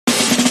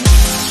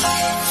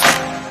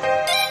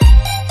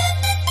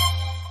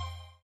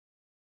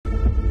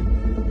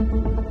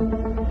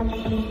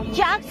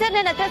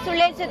ನನ್ನ ಹತ್ರ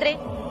ಸುಳ್ಳು ಹೇಳ್ಸಿದ್ರಿ.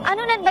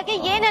 ಅನು ನನ್ ಬಗ್ಗೆ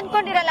ಏನ್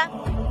ಅನ್ಕೊಂಡಿರಲ್ಲ.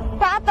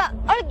 ಪಾಪ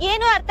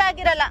ಅವಳಿಗೇನು ಅರ್ಥ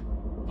ಆಗಿರಲ್ಲ.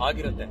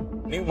 ಆಗಿರುತ್ತೆ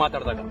ನೀವ್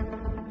ಮಾತಾಡಿದಾಗ.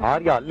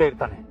 ಆರ್ಯ ಅಲ್ಲೇ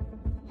ಇರ್ತಾನೆ.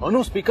 ಅನು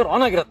ಸ್ಪೀಕರ್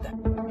ಆನ್ ಆಗಿರುತ್ತೆ.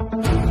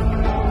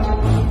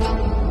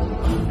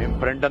 ನಿಮ್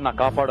ಫ್ರೆಂಡ್ ಅನ್ನ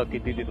ಕಾಪಾಡೋಕ್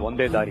ಇದ್ದಿದ್ದು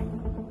ಒಂದೇ ದಾರಿ.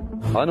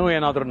 ಅನು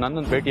ಏನಾದ್ರೂ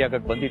ನನ್ನನ್ನು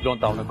ಭೇಟಿಯಾಗಕ್ ಬಂದಿದ್ಲು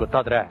ಅಂತ ಅವನಿಗೆ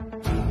ಗೊತ್ತಾದ್ರೆ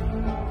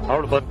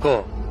ಅವಳು ಬದುಕೋ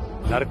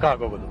ನರಕ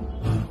ಆಗೋಗೋದು.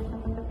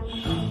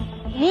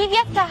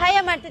 ನೀವ್ಯಾಕೆ ಸಹಾಯ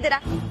ಮಾಡ್ತಿದ್ದೀರಾ?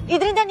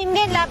 ಇದರಿಂದ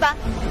ನಿಮ್ಗೇನ್ ಲಾಭ?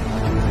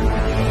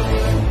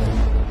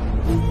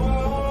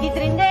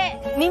 ಇದ್ರಿಂದ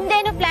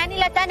ನಿಮ್ದೇನು ಪ್ಲಾನ್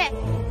ಇಲ್ಲ ತಾನೆ?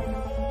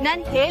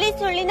 ನಾನ್ ಹೇಳಿ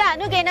ಸುಳ್ಳಿಂದ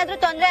ಅನುಗೇನಾದ್ರೂ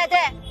ತೊಂದ್ರೆ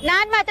ಆದ್ರೆ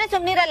ನಾನ್ ಮಾತ್ರ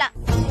ಸುಮ್ನಿರಲ್ಲ.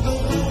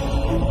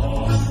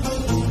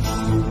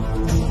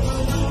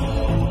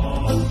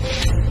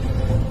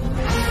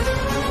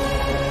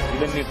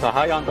 ಇದನ್ನ ನೀವು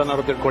ಸಹಾಯ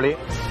ಅಂತನಾರು ತಿಳ್ಕೊಳ್ಳಿ,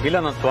 ಇಲ್ಲ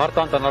ನನ್ನ ಸ್ವಾರ್ಥ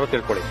ಅಂತನಾರು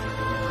ತಿಳ್ಕೊಳ್ಳಿ.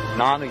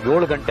 ನಾನು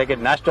 7 ಗಂಟೆಗೆ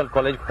ನ್ಯಾಷನಲ್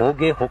ಕಾಲೇಜ್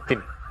ಹೋಗೇ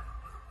ಹೋಗ್ತೀನಿ.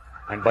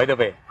 ಅಂಡ್ ಬೈ ದ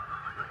ವೇ,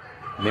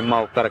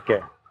 ನಿಮ್ಮ ಉತ್ತರಕ್ಕೆ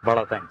ಬಹಳ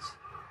ಥ್ಯಾಂಕ್ಸ್.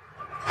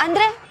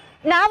 ಅಂದ್ರೆ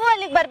ನಾವು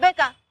ಅಲ್ಲಿಗೆ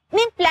ಬರ್ಬೇಕಾ?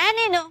 ನಿಮ್ ಪ್ಲಾನ್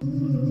ಏನು?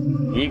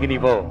 ಈಗ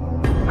ನೀವು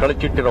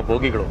ಕಳಚಿಟ್ಟಿರೋ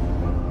ಬೋಗಿಗಳು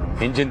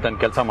ಇಂಜಿನ್ ತನ್ನ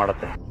ಕೆಲಸ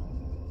ಮಾಡುತ್ತೆ.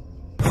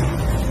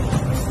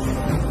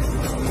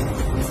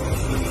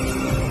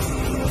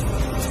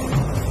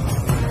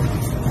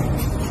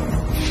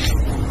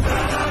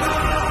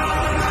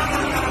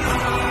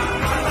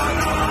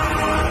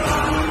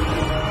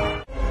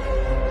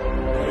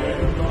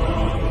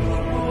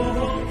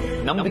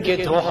 ನಂಬಿಕೆ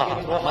ದ್ರೋಹ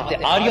ಮತ್ತೆ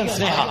ಆರ್ಯನ್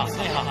ಸ್ನೇಹ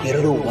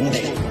ಎರಡೂ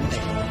ಒಂದೇ.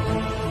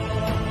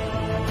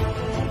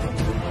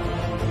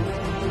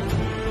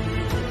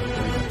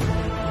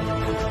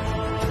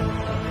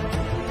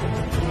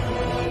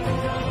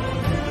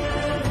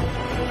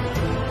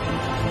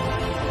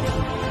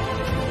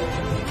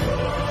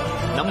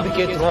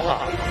 ನಂಬಿಕೆ ದ್ರೋಹ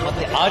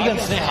ಮತ್ತೆ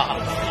ಆರ್ಯನ್ ಸ್ನೇಹ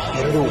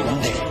ಎರಡೂ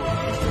ಒಂದೇ.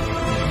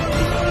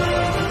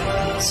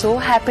 So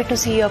happy to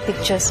C your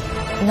pictures.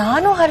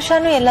 ನಾನು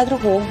ಹರ್ಷನು ಎಲ್ಲಾದ್ರೂ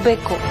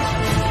ಹೋಗ್ಬೇಕು.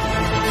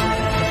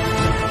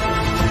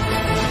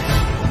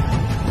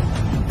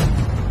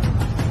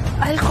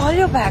 I'll call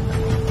you back.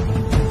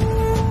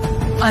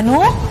 Anu?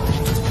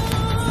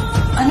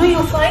 Anu,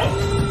 you fine?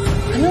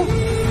 Anu,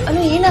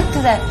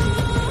 ಏನಾಗ್ತಿದೆ?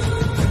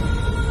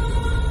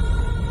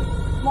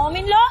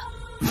 Mom-in-law?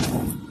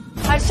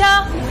 ಹರ್ಷ?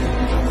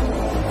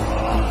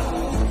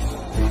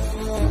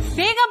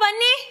 ಬೇಗ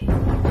ಬನ್ನಿ.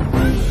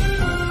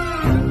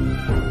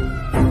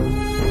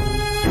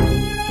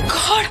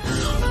 God!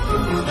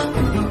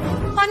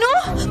 Anu?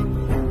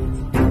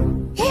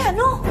 Hey,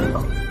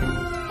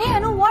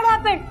 Anu, what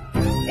happened?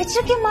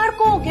 ಎಚ್ಚರಿಕೆ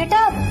ಮಾಡ್ಕೋ. Get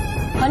up.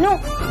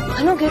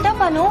 ಅನು ಗೆಟ್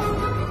ಅಪ್.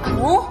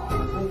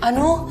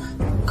 ಅನು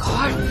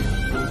ಗಾಡ್.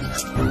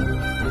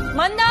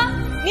 ಮಂದ,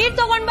 ನೀರ್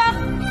ತಗೊಂಡ್ ಬಾ.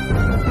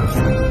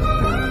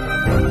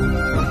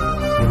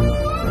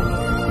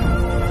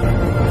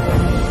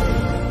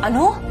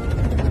 ಅನು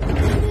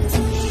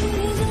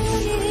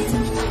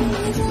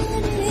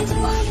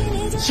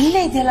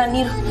ಇಲ್ಲೇ ಇದೆಯಲ್ಲ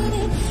ನೀರು.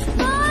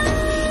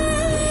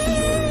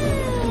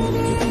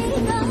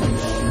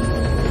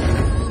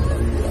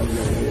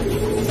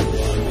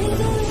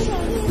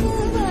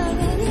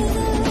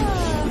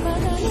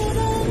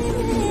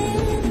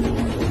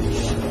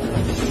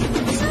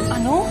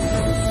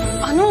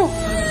 ಅನು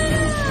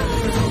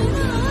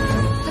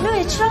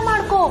ಎಚ್ಚರ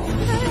ಮಾಡ್ಕೋ.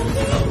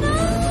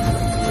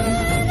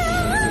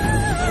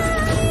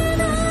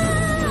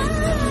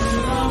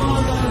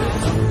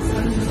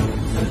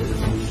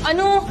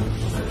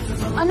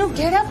 ಅನು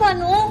ಗೆಡಪ್ಪ.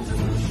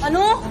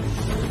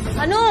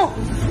 ಅನು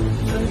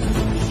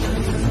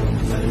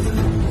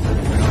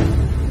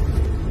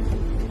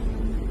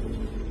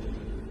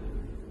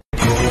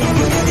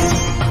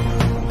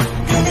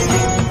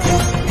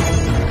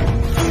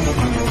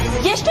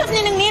ಎಷ್ಟೊತ್ತು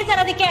ನಿನಗೆ ನೀರ್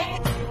ತರೋದಕ್ಕೆ?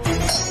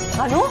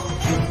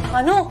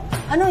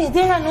 ಅನು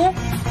ಎದೆ.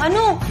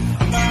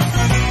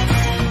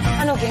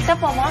 ಅನು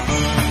ಗೆಟಪ್ಪ ಅಮ್ಮ.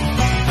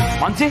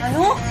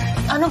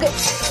 ಅನುಗೆ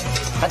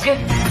ಅದಕ್ಕೆ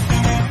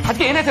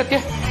ಏನಾಯ್ತು? ಅದಕ್ಕೆ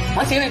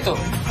ಮನ್ಸಿ ಏನಾಯ್ತು?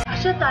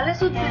 ಹರ್ಷ ತಲೆ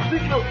ಸುತ್ತ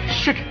ಬಿಟ್ಬಿಟ್ಲು.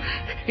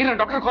 ನಾನು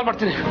ಡಾಕ್ಟರ್ ಕಾಲ್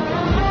ಮಾಡ್ತೀನಿ.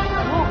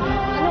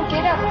 ಅನು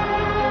ಗೆಟಪ್.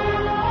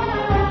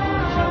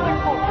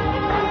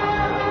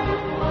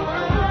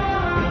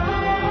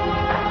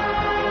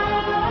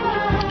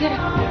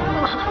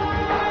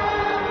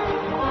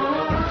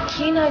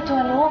 ಏನಾಯ್ತು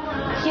ಅನು?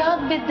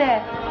 ಯಾಕೆ ಬಿದ್ದೆ?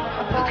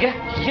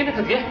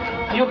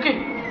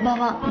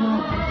 ಬಾಬಾ,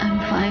 ಐ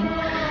ಆಮ್ ಫೈನ್.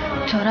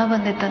 ಜ್ವರ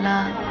ಬಂದಿತ್ತಲ್ಲ,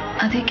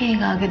 ಅದಕ್ಕೆ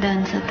ಹೀಗಾಗಿದೆ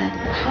ಅನ್ಸುತ್ತೆ.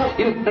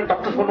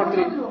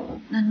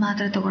 ನಾನು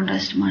ಮಾತ್ರೆ ತಗೊಂಡು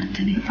ರೆಸ್ಟ್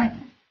ಮಾಡ್ತೀನಿ.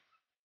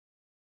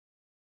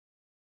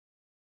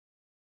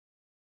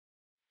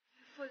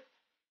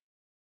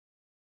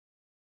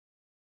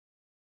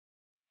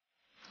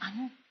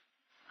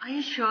 I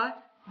you sure?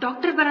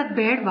 ಡಾಕ್ಟರ್ ಬರೋದ್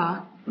ಬೇಡವಾ?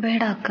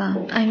 ಬೇಡ ಅಕ್ಕ,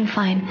 ಐ ಆಮ್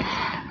ಫೈನ್.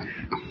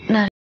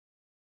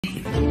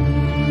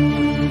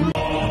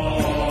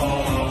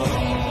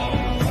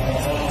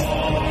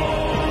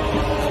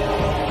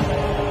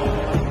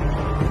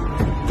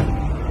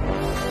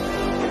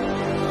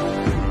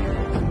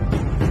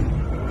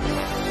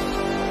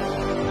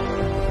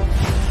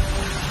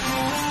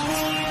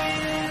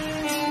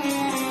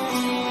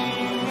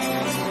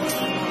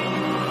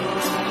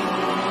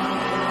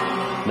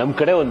 ನಮ್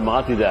ಕಡೆ ಒಂದು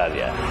ಮಾತಿದೆ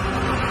ಆರ್ಯ,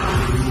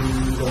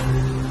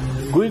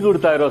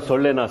 ಗುಯ್ಗುಡ್ತಾ ಇರೋ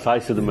ಸೊಳ್ಳೆನ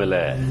ಸಾಯಿಸಿದ ಮೇಲೆ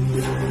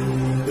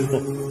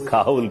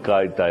ಕಾವಲ್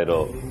ಕಾಯ್ತಾ ಇರೋ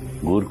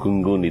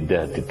ಗೂರ್ಕುಂಗೂ ನಿದ್ದೆ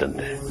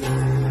ಹತ್ತಿತ್ತಂತೆ.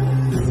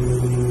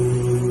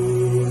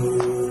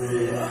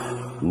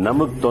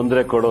 ನಮಗ್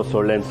ತೊಂದರೆ ಕೊಡೋ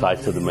ಸೊಳ್ಳೆನ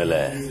ಸಾಯಿಸಿದ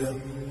ಮೇಲೆ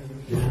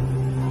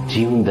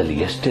ಜೀವನದಲ್ಲಿ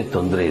ಎಷ್ಟೇ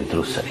ತೊಂದರೆ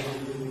ಇದ್ರೂ ಸರಿ,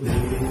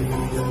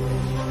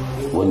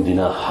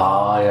 ಒಂದಿನ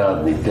ಹಾಯಾದ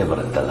ನಿದ್ದೆ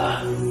ಬರುತ್ತಲ್ಲ,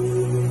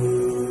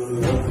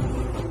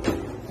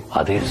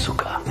 ಅದೇ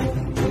ಸುಖ.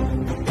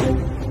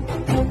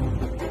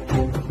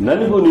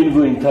 ನನಗೂ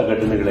ನಿನಗೂ ಇಂಥ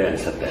ಘಟನೆಗಳೇ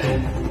ಅನ್ಸುತ್ತೆ.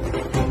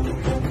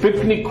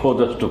 ಪಿಕ್ನಿಕ್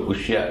ಹೋದಷ್ಟು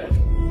ಖುಷಿಯಾಗ,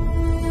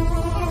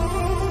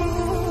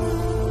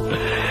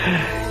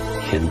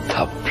 ಎಂಥ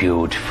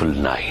ಬ್ಯೂಟಿಫುಲ್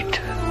ನೈಟ್,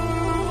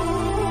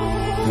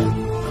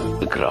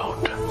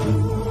 ಗ್ರೌಂಡ್,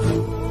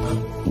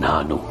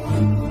 ನಾನು,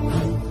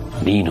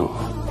 ನೀನು,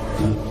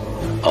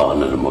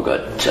 ನನ್ನ ಮಗ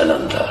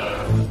ಜಲಂಧರ್.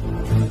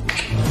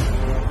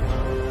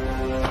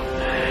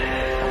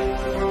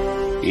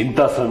 ಇಂಥ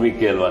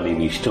ಸಮಯಕ್ಕೆ ಅಲ್ವಾ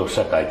ನೀನು ಇಷ್ಟು ವರ್ಷ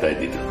ಕಾಯ್ತಾ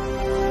ಇದ್ದಿದ್ದು.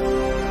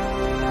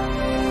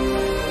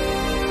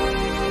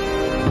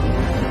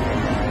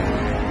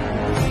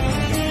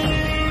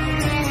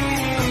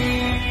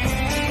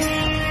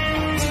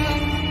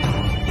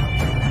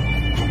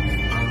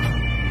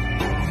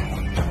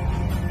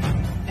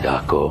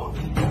 ಯಾಕೋ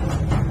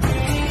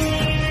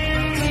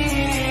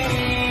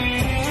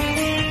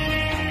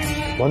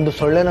ಒಂದು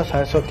ಸೊಳ್ಳೆನ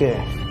ಸಾಯಿಸೋಕೆ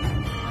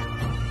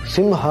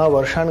ಸಿಂಹ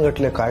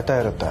ವರ್ಷಾನುಗಟ್ಲೆ ಕಾಯ್ತಾ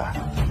ಇರುತ್ತ.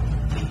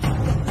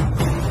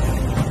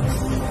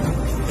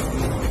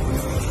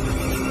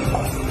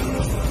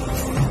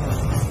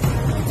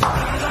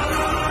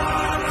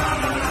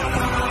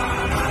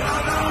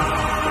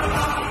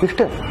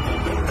 ಇಷ್ಟೇ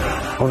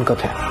ಅವನ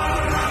ಕಥೆ.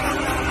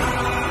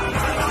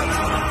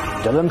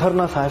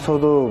 ಜಲಂಧರ್ನ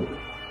ಸಾಯಿಸೋದು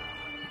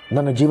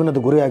ನನ್ನ ಜೀವನದ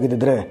ಗುರಿ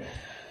ಆಗಿದ್ದಿದ್ರೆ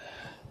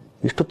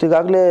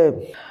ಇಷ್ಟೊತ್ತಿಗಾಗಲೇ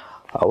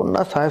ಅವನ್ನ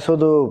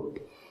ಸಾಯಿಸೋದು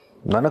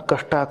ನನಗೆ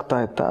ಕಷ್ಟ ಆಗ್ತಾ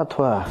ಇತ್ತಾ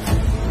ಅಥವಾ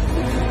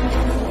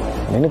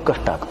ನಿನಗೆ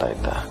ಕಷ್ಟ ಆಗ್ತಾ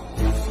ಇತ್ತಾ?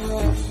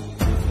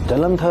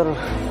 ಜಲಂಧರ್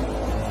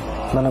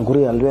ನನ್ನ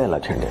ಗುರಿ ಅಲ್ವೇ ಅಲ್ಲ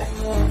ಚೆಂಡೆ.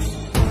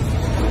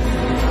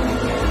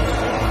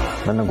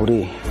 ನನ್ನ ಗುರಿ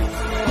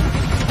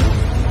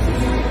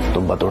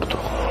ತುಂಬ ದೊಡ್ಡದು.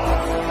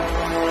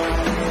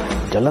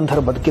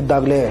 ಜಲಂಧರ್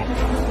ಬದುಕಿದ್ದಾಗಲೇ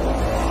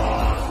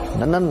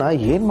ನನ್ನನ್ನು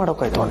ಏನು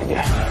ಮಾಡೋಕ್ಕಾಯ್ತು ಅವನಿಗೆ?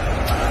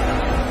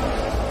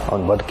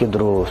 ಅವನು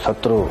ಬದುಕಿದ್ರು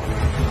ಸತ್ರು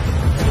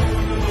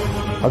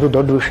ಅದು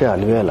ದೊಡ್ಡ ವಿಷಯ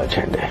ಅಲ್ವೇ ಅಲ್ಲ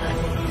ಚೆಂಡೆ.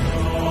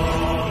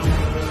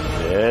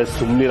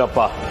 ಸುಮ್ನಿರಪ್ಪ.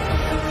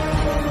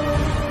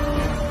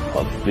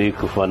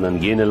 ಬೇಕುಫ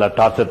ನನ್ಗೇನೆಲ್ಲ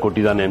ಟಾರ್ಚರ್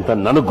ಕೊಟ್ಟಿದ್ದಾನೆ ಅಂತ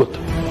ನನಗ್ ಗೊತ್ತು.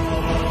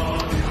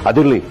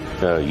 ಅದಿರ್ಲಿ,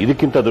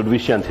 ಇದಕ್ಕಿಂತ ದೊಡ್ಡ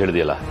ವಿಷಯ ಅಂತ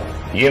ಹೇಳಿದೆಯಲ್ಲ,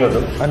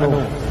 ಏನದು?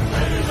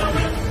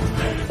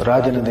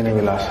 ರಾಜನಂದಿನಿ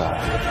ವಿಲಾಸ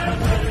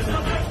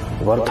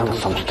ವರ್ಧನ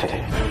ಸಂಸ್ಥೆ,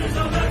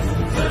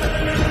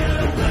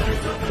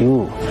 ಇವು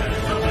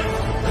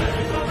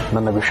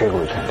ನನ್ನ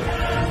ವಿಷಯಗಳು ಚೆಂಡೆ.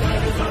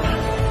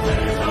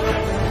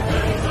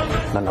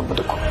 ನನ್ನ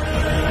ಬದುಕು,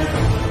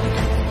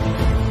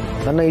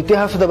 ನನ್ನ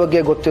ಇತಿಹಾಸದ ಬಗ್ಗೆ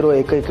ಗೊತ್ತಿರುವ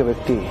ಏಕೈಕ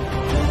ವ್ಯಕ್ತಿ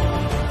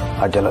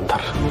ಆ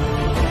ಜಲಂಧರ್.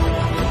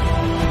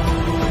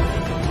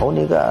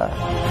 ಅವನೀಗ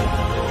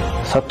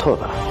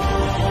ಸತ್ತೋದ.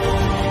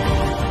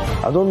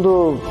 ಅದೊಂದು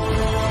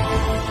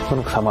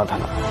ನನಗೆ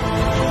ಸಮಾಧಾನ.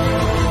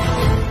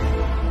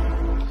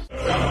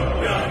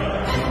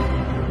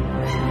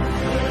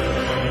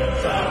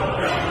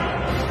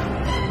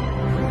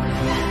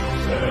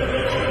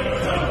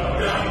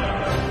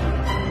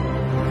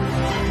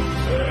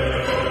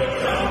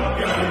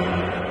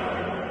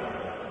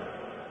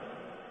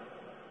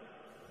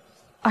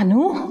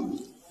 ಅನು,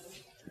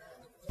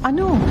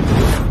 ಅನು,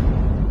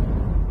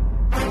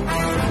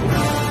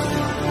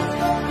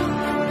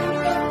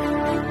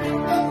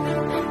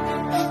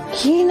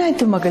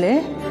 ಏನಾಯ್ತು ಮಗಳೇ?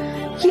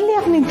 ಇಲ್ಲಿ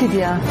ಯಾಕೆ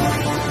ನಿಂತಿದ್ಯಾ?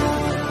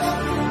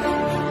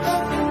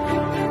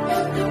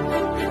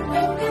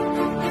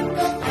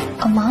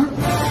 ಅಮ್ಮ,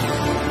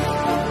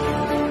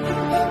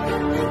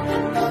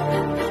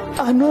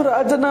 ಅನು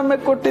ರಾಜೀನಾಮೆ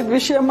ಕೊಟ್ಟಿದ್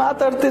ವಿಷಯ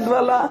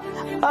ಮಾತಾಡ್ತಿದ್ವಲ್ಲ,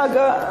 ಆಗ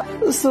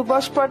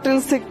ಸುಭಾಷ್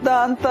ಪಾಟೀಲ್ ಸಿಕ್ತ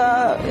ಅಂತ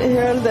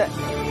ಹೇಳ್ದೆ.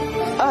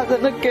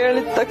 ಅದನ್ನ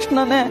ಕೇಳಿದ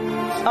ತಕ್ಷಣನೇ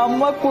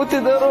ಅಮ್ಮ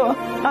ಕೂತಿದ್ದವರು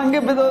ಹಂಗೆ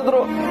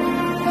ಬಿದ್ದೋದ್ರು.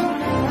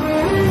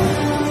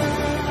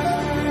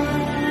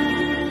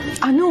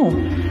 ಅನು,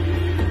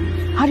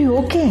 ಆರ್ ಯು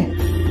ಓಕೆ?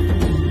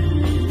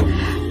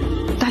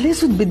 ತಲೆ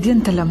ಸುತ್ತ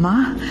ಬಿದ್ಯಂತಲ್ಲಮ್ಮ,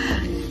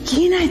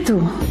 ಏನಾಯ್ತು?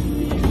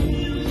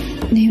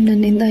 ನೀವು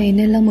ನನ್ನಿಂದ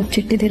ಏನೆಲ್ಲ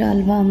ಮುಚ್ಚಿಟ್ಟಿದ್ದೀರಾ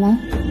ಅಲ್ವಾ ಅಮ್ಮ?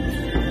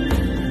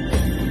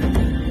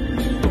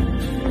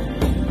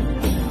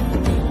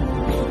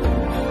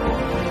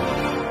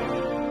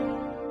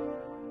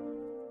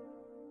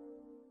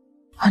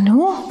 ಅನು,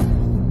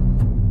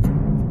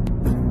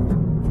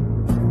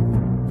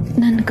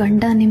 ನನ್ನ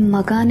ಗಂಡ ನಿಮ್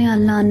ಮಗಾನೇ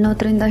ಅಲ್ಲ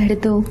ಅನ್ನೋದ್ರಿಂದ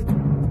ಹಿಡಿದು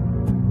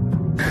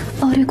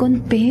ಅವ್ರಿಗೊಂದು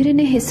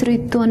ಬೇರೆನೇ ಹೆಸರು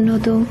ಇತ್ತು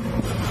ಅನ್ನೋದು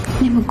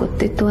ನಿಮಗ್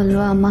ಗೊತ್ತಿತ್ತು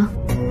ಅಲ್ವಾ ಅಮ್ಮ?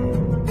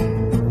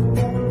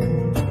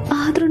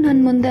 ಆದ್ರೂ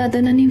ನನ್ ಮುಂದೆ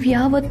ಅದನ್ನ ನೀವ್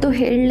ಯಾವತ್ತೂ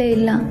ಹೇಳಲೇ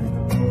ಇಲ್ಲ.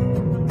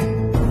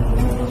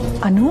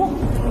 ಅನು,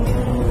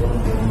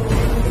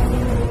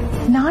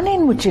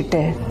 ನಾನೇನ್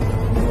ಮುಚ್ಚಿಟ್ಟೆ?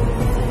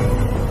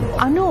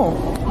 ಅನು,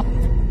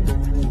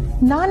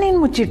 ನಾನೇನ್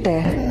ಮುಚ್ಚಿಟ್ಟೆ?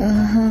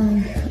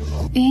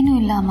 ಏನೂ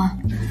ಇಲ್ಲ ಅಮ್ಮ,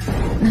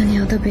 ನಾನು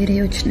ಯಾವುದೋ ಬೇರೆ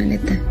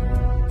ಯೋಚನೆಯಲ್ಲಿದ್ದೆ.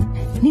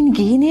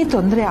 ನಿನ್ಗೇನೇ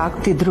ತೊಂದರೆ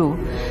ಆಗ್ತಿದ್ರು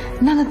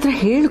ನನ್ನ ಹತ್ರ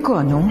ಹೇಳ್ಕೊ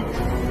ಅನು.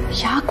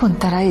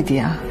 ಯಾಕೊಂಥರ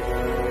ಇದೆಯಾ?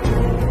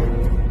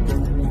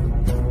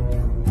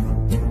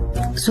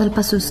 ಸ್ವಲ್ಪ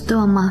ಸುಸ್ತು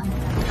ಅಮ್ಮ,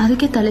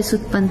 ಅದಕ್ಕೆ ತಲೆ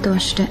ಸುತ್ತ ಬಂತು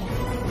ಅಷ್ಟೇ.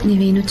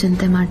 ನೀವೇನು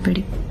ಚಿಂತೆ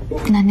ಮಾಡಬೇಡಿ.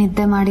 ನಾನು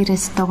ನಿದ್ದೆ ಮಾಡಿ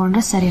ರೆಸ್ಟ್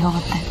ತಗೊಂಡ್ರೆ ಸರಿ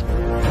ಹೋಗುತ್ತೆ.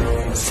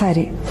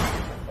 ಸರಿ,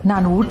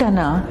 ನಾನು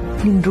ಊಟನ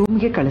ನಿನ್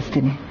ರೂಮ್ಗೆ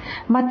ಕಳಿಸ್ತೀನಿ.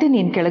 ಮತ್ತೆ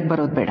ನೀನ್ ಕೆಳಗೆ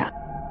ಬರೋದು ಬೇಡ.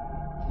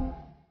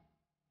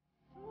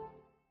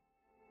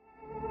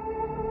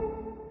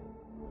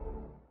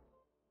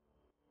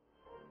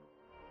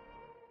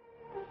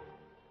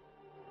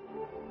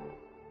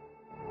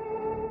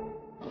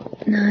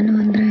 ನಾನು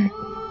ಅಂದ್ರೆ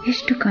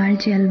ಎಷ್ಟು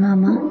ಕಾಳಜಿ ಅಲ್ವಾ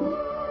ಅಮ್ಮ?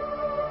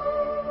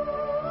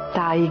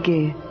 ತಾಯಿಗೆ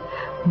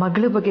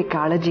ಮಗಳ ಬಗ್ಗೆ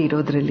ಕಾಳಜಿ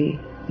ಇರೋದ್ರಲ್ಲಿ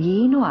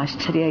ಏನೂ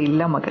ಆಶ್ಚರ್ಯ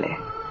ಇಲ್ಲ ಮಗಳೇ.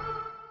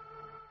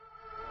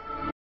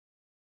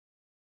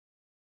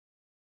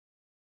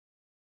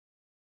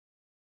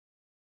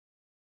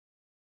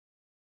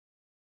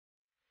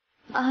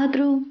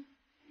 ಆದ್ರೂ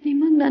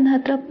ನಿಮಗ್ ನನ್ನ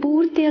ಹತ್ರ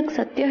ಪೂರ್ತಿಯಾಗಿ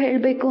ಸತ್ಯ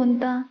ಹೇಳ್ಬೇಕು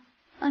ಅಂತ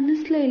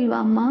ಅನ್ನಿಸ್ಲೇ ಇಲ್ವಾ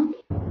ಅಮ್ಮ?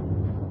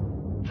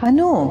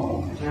 ಅನು,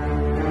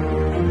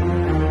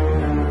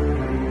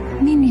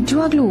 ನೀ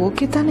ನಿಜವಾಗ್ಲೂ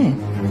ಓಕೆ ತಾನೆ?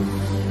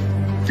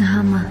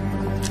 ಅಮ್ಮ,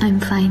 ಐ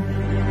ಆಮ್ ಫೈನ್.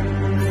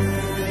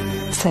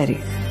 ಸರಿ,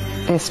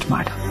 ರೆಸ್ಟ್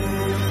ಮಾಡು.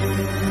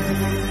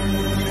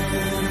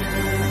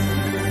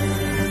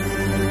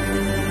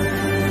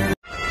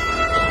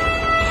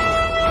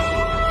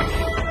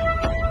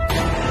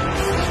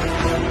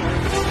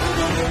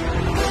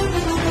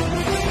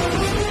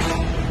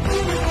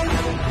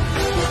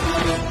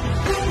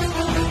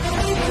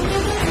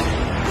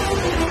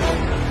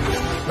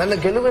 ನನ್ನ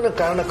ಗೆಲುವಿನ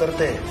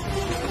ಕಾರಣಕರ್ತೆ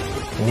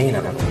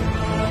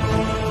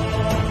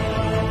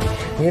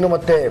ನೀನು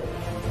ಮತ್ತೆ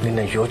ನಿನ್ನ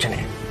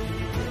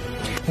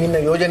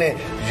ಯೋಜನೆ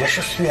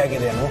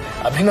ಯಶಸ್ವಿಯಾಗಿದೆ ಅನ್ನೋ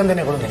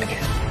ಅಭಿನಂದನೆಗಳು ನಿನಗೆ.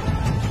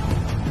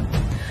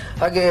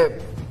 ಹಾಗೆ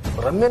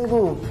ರಮ್ಯನ್ಗೂ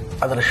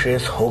ಅದರ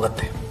ಶ್ರೇಯಸ್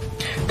ಹೋಗುತ್ತೆ.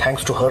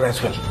 Thanks to her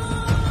as well.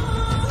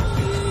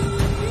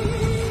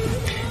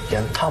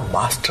 ಎಂಥ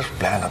ಮಾಸ್ಟರ್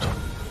ಪ್ಲಾನ್ ಅದು.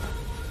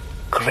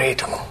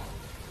 ಗ್ರೇಟ್ ಅನು,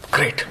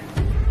 ಗ್ರೇಟ್.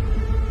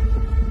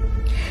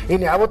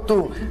 ಇನ್ಯಾವತ್ತೂ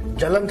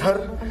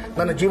ಜಲಂಧರ್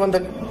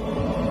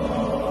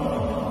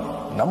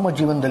ನಮ್ಮ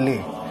ಜೀವನದಲ್ಲಿ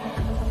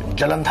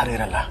ಜಲಂಧರ್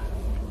ಇರಲ್ಲ.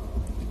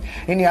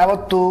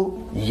 ಇನ್ಯಾವತ್ತೂ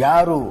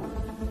ಯಾರು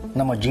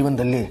ನಮ್ಮ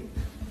ಜೀವನದಲ್ಲಿ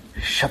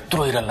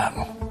ಶತ್ರು ಇರಲ್ಲ.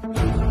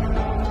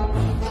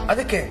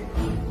 ಅದಕ್ಕೆ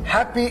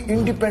ಹ್ಯಾಪಿ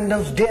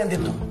ಇಂಡಿಪೆಂಡೆನ್ಸ್ ಡೇ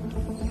ಅಂದಿತ್ತು.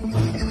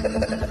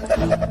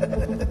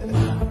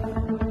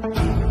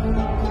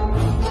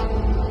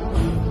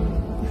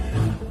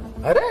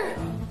 ಅರೆ,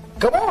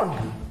 come on,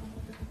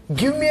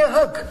 give me a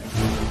hug.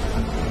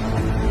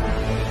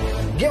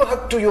 Give a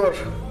hug to your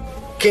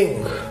king,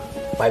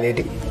 my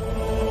lady.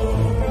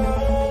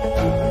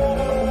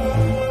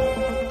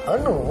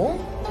 ಅನು,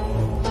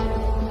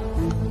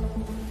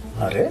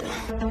 ಅರೆ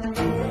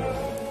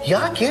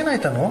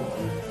ಯಾಕೇನಾಯ್ತನು?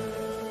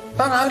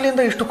 ನಾನು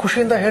ಆಗ್ಲಿಂದ ಇಷ್ಟು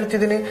ಖುಷಿಯಿಂದ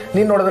ಹೇಳ್ತಿದ್ದೀನಿ,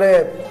 ನೀನ್ ನೋಡಿದ್ರೆ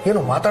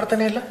ಏನು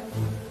ಮಾತಾಡ್ತಾನೆ ಇಲ್ಲ.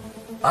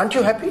 Ant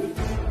you happy?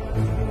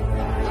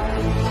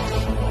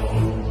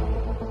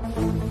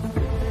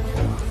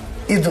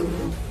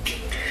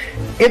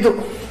 ಇದು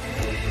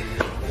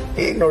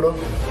ಈಗ ನೋಡು,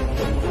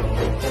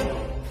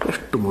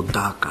 ಎಷ್ಟು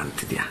ಮುದ್ದಾಗಿ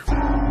ಕಾಣ್ತಿದ್ಯಾ.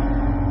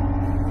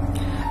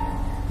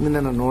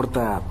 ನಿನ್ನನ್ನು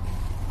ನೋಡ್ತಾ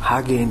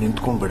ಹಾಗೆ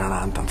ನಿಂತ್ಕೊಂಡ್ಬಿಡೋಣ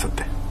ಅಂತ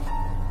ಅನ್ಸುತ್ತೆ.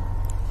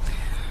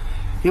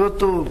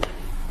 ಇವತ್ತು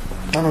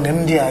ನಾನು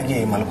ನೆಮ್ಮದಿಯಾಗಿ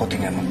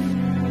ಮಲ್ಕೋತೀನಿ. ನಾನು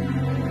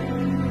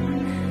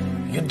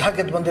ಯುದ್ಧ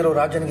ಗೆದ್ದು ಬಂದಿರೋ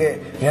ರಾಜನಿಗೆ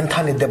ಎಂಥ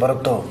ನಿದ್ದೆ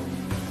ಬರುತ್ತೋ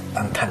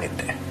ಅಂಥ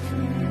ನಿದ್ದೆ.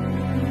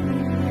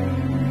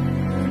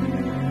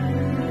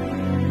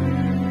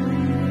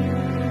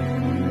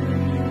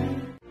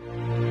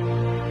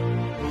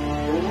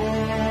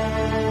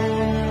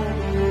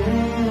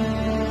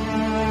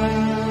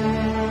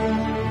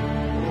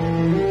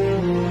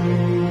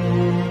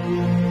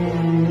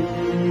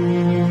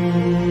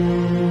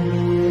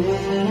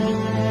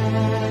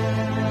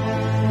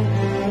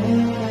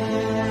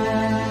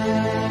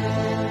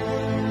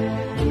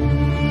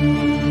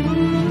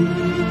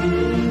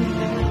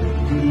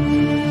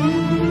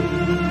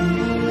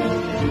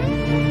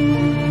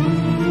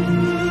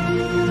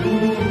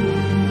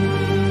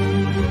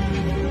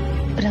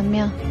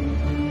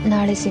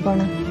 ನಾಳೆ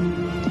ಸಿಗೋಣ.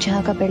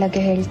 ಜಾಗ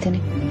ಬೆಳಗ್ಗೆ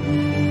ಹೇಳ್ತೀನಿ.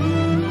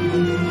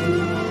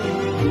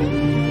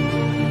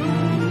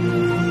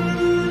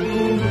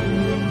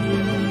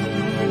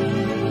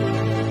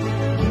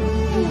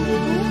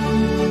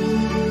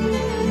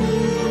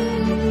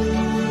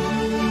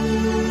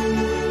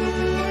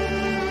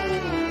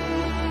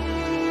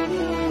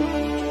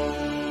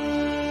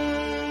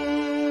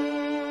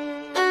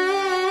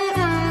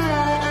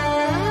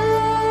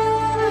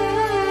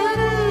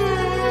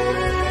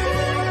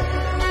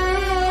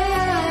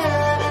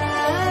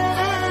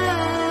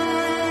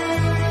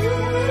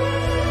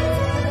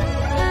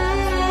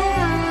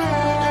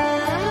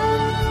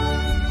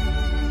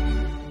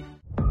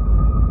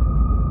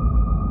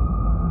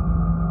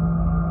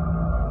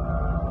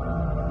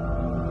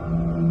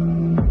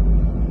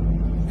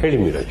 ಹೇಳಿ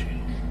ಮೀರಾಜಿ.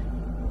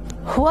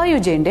 Who are you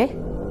ಜೇಂಡೆ?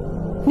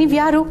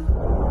 ನೀವ್ಯಾರು?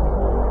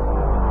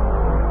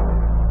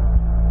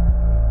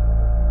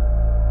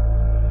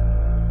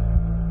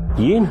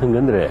 ಏನ್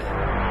ಹಂಗಂದ್ರೆ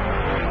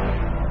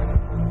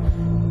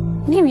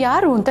ನೀವ್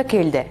ಯಾರು ಅಂತ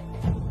ಕೇಳ್ದೆ.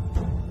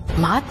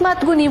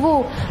 ಮಾತ್ಗೂ ನೀವು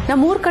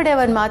ನಮ್ಮೂರ್ ಕಡೆ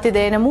ಒಂದ್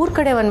ಮಾತಿದೆ ನಮ್ಮೂರ್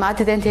ಕಡೆ ಒಂದ್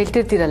ಮಾತಿದೆ ಅಂತ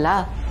ಹೇಳ್ತಿರ್ತೀರಲ್ಲ,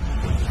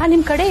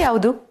 ನಿಮ್ ಕಡೆ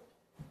ಯಾವುದು?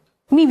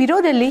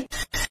 ನೀವಿರೋದಲ್ಲಿ?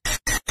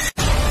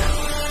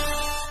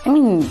 ಐ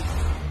ಮೀನ್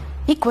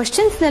ಈ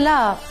ಕ್ವಶನ್ಸ್ನೆಲ್ಲ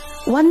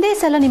ಒಂದೇ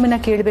ಸಲ ನಿಮ್ಮನ್ನ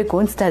ಕೇಳಬೇಕು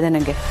ಅನ್ಸ್ತಾ ಇದೆ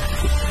ನಂಗೆ.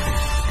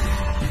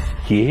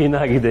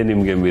 ಏನಾಗಿದೆ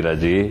ನಿಮ್ಗೆ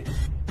ಮೀರಾಜಿ?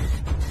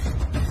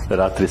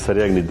 ರಾತ್ರಿ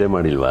ಸರಿಯಾಗಿ ನಿದ್ದೆ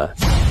ಮಾಡಿಲ್ವಾ?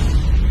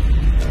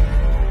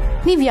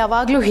 ನೀವ್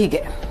ಯಾವಾಗ್ಲೂ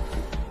ಹೀಗೆ.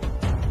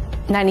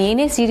 ನಾನು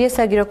ಏನೇ ಸೀರಿಯಸ್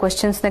ಆಗಿರೋ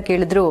ಕ್ವಶನ್ಸ್ನ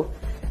ಕೇಳಿದ್ರು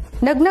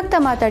ನಗ್ನಗ್ತಾ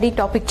ಮಾತಾಡಿ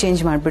topic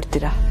change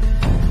ಮಾಡ್ಬಿಡ್ತೀರಾ.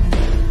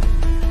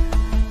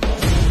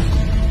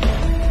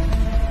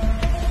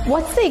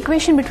 What's the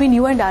equation between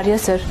you and Arya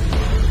sir?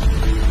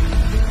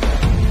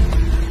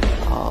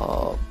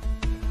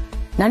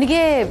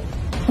 ನನಗೆ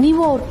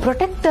ನೀವು ಅವ್ರ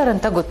ಪ್ರೊಟೆಕ್ಟರ್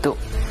ಅಂತ ಗೊತ್ತು.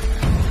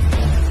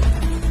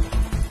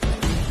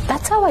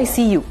 That's how I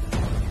C you.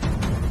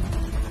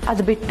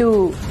 ಅದು ಬಿಟ್ಟು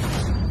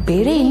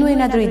ಬೇರೆ ಇನ್ನೂ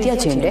ಏನಾದ್ರೂ ಇದೆಯಾ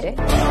ಚೇಂಡೆ?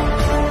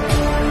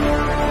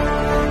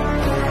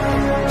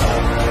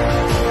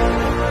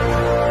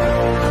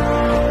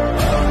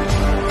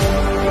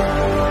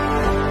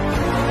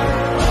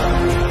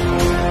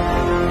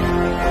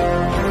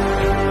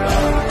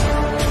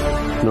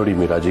 ನೋಡಿ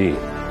ಮೀರಾಜಿ,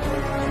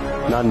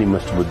 ನಾನು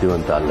ನಿಮ್ಮಷ್ಟು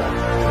ಬುದ್ಧಿವಂತ ಅಲ್ಲ.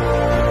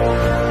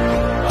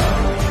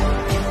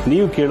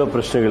 ನೀವು ಕೇಳೋ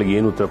ಪ್ರಶ್ನೆಗಳಿಗೆ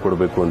ಏನು ಉತ್ತರ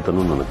ಕೊಡಬೇಕು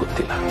ಅಂತನೂ ನನಗೆ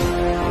ಗೊತ್ತಿಲ್ಲ.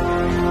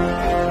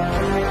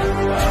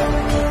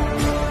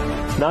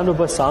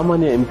 ನಾನೊಬ್ಬ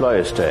ಸಾಮಾನ್ಯ ಎಂಪ್ಲಾಯ್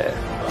ಅಷ್ಟೇ.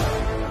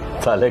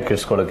 ತಲೆ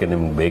ಕೆಡ್ಸ್ಕೊಳ್ಳೋಕೆ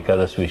ನಿಮ್ಗೆ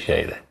ಬೇಕಾದಷ್ಟು ವಿಷಯ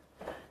ಇದೆ.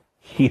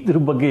 ಇದ್ರ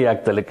ಬಗ್ಗೆ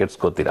ಯಾಕೆ ತಲೆ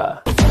ಕೆಡ್ಸ್ಕೋತೀರಾ?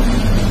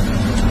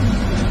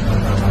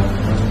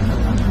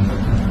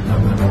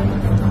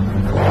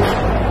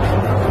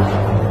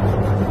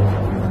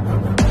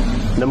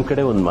 ನಮ್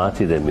ಕಡೆ ಒಂದು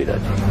ಮಾತಿದೆ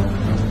ಮೀರಾಜಿ,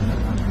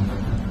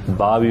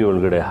 ಬಾವಿ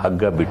ಒಳಗಡೆ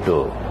ಹಗ್ಗ ಬಿಟ್ಟು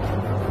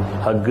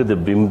ಹಗ್ಗದ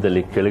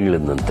ಬಿಂಬದಲ್ಲಿ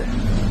ಕೆಳಗಿಳಿದಂತೆ.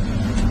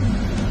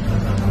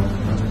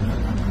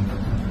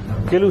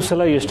 ಕೆಲವು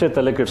ಸಲ ಎಷ್ಟೇ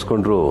ತಲೆ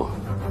ಕೆಡ್ಸ್ಕೊಂಡ್ರು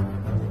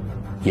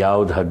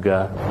ಯಾವ್ದು ಹಗ್ಗ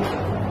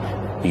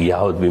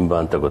ಯಾವ್ದು ಬಿಂಬ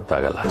ಅಂತ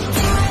ಗೊತ್ತಾಗಲ್ಲ.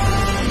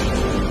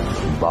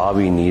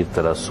 ಬಾವಿ ನೀರ್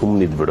ತರ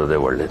ಸುಮ್ಮನಿದ್ ಬಿಡೋದೇ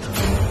ಒಳ್ಳೇದು.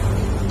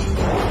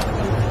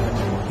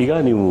 ಈಗ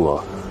ನೀವು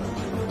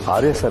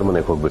ಆರ್ಯ ಸರ್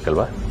ಮನೆಗೆ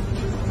ಹೋಗ್ಬೇಕಲ್ವಾ?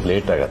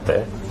 ಲೇಟ್ ಆಗತ್ತೆ,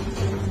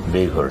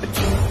 ಬೇಗ ಹೊರಡಿ.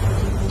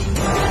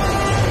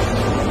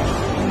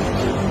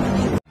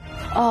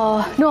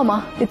 ನೋ ಅಮ್ಮ,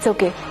 it's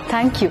okay,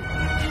 thank you.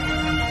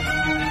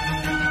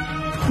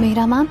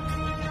 Meera ma'am,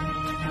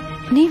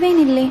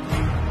 ನೀವೇನಿಲ್ಲಿ?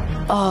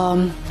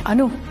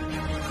 ಅನು,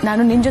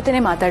 ನಾನು ನಿನ್ ಜೊತೆನೆ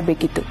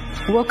ಮಾತಾಡ್ಬೇಕಿತ್ತು,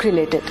 ವರ್ಕ್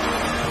ರಿಲೇಟೆಡ್.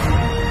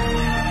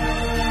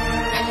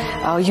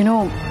 ಯುನೋ,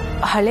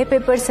 ಹಳೆ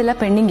ಪೇಪರ್ಸ್ ಎಲ್ಲ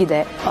ಪೆಂಡಿಂಗ್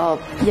ಇದೆ.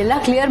 ಎಲ್ಲ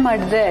ಕ್ಲಿಯರ್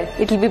ಮಾಡಿದ್ರೆ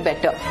ಇಟ್ ವಿಲ್ ಬಿ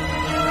ಬೆಟರ್.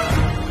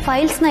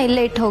 ಫೈಲ್ಸ್ನ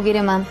ಇಲ್ಲೇ ಇಟ್ಟು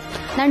ಹೋಗಿರಿ ಮ್ಯಾಮ್.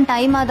 ನಾನು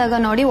ಟೈಮ್ ಆದಾಗ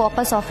ನೋಡಿ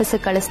ವಾಪಸ್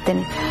ಆಫೀಸಿಗೆ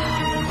ಕಳಿಸ್ತೀನಿ.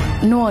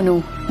 No Anu,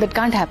 that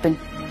can't happen.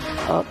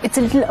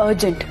 It's little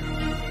urgent.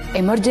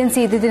 Emergency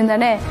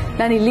ಇದ್ದಿದ್ರಿಂದಾನೇ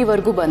ನಾನು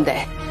ಇಲ್ಲಿವರೆಗೂ ಬಂದೆ.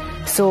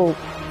 ಸೊ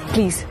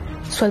ಪ್ಲೀಸ್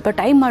ಸ್ವಲ್ಪ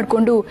ಟೈಮ್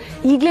ಮಾಡಿಕೊಂಡು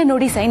ಈಗಲೇ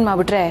ನೋಡಿ ಸೈನ್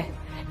ಮಾಡಿಬಿಟ್ರೆ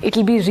it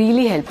will be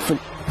really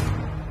helpful.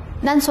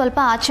 ನಾನು ಸ್ವಲ್ಪ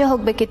ಆಚೆ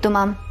ಹೋಗ್ಬೇಕಿತ್ತು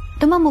ಮ್ಯಾಮ್,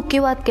 ತುಂಬ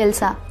ಮುಖ್ಯವಾದ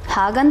ಕೆಲಸ.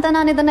 ಹಾಗಂತ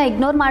ನಾನು ಇದನ್ನ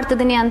ಇಗ್ನೋರ್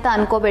ಮಾಡ್ತಿದ್ದೀನಿ ಅಂತ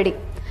ಅನ್ಕೋಬೇಡಿ.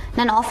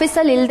 ನಾನು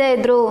ಆಫೀಸಲ್ಲಿ ಇಲ್ಲದೆ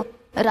ಇದ್ರು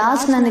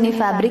ರಾಜ್ ನಂದಿನಿ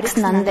ಫ್ಯಾಬ್ರಿಕ್ಸ್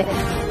ನಂದೆ,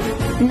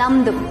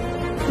 ನಮ್ದು,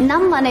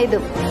 ನಮ್ಮ ಮನೆದು.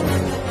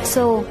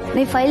 ಸೊ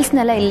ನೀವು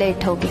ಫೈಲ್ಸ್ನೆಲ್ಲ ಇಲ್ಲೇ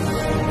ಇಟ್ಟು ಹೋಗಿ.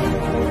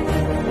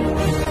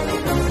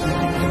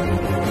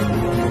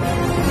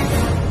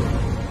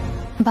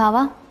 ಭಾವ,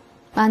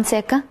 ಆನ್ಸಿ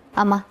ಅಕ್ಕ,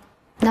 ಅಮ್ಮ,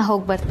 ನಾ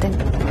ಹೋಗಿ ಬರ್ತೇನೆ.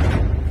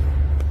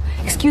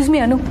 ಎಕ್ಸ್ಕ್ಯೂಸ್ ಮಿ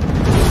ಅನು,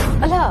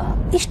 ಅಲ್ಲ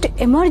ಇಷ್ಟು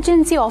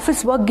ಎಮರ್ಜೆನ್ಸಿ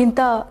ಆಫೀಸ್ ವರ್ಕ್ಗಿಂತ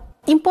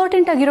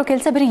ಇಂಪಾರ್ಟೆಂಟ್ ಆಗಿರೋ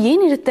ಕೆಲಸ ಬೇರೆ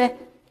ಏನಿರುತ್ತೆ?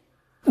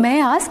 May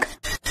ask?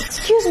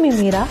 Excuse me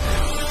Meera,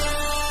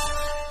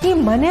 ಈ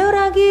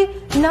ಮನೆಯವರಾಗಿ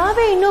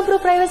ನಾವೇ ಇನ್ನೊಬ್ರು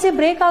ಪ್ರೈವಸಿ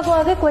ಬ್ರೇಕ್ ಆಗೋ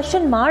ಹಾಗೆ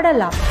ಕ್ವೆಶ್ಚನ್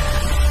ಮಾಡಲ್ಲ.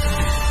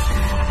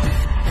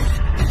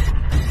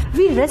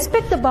 We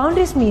respect the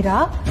boundaries Meera.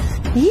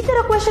 ಈ ತರ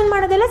ಕ್ವೆಶ್ಚನ್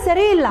ಮಾಡೋದೆಲ್ಲ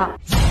ಸರಿ ಇಲ್ಲ.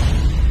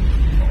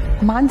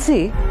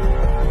 ಮಾನ್ಸಿ,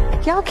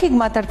 ಯಾಕೆ ಹೀಗೆ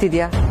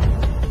ಮಾತಾಡ್ತಿದ್ಯಾ?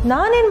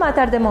 ನಾನೇನ್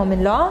ಮಾತಾಡ್ದೆ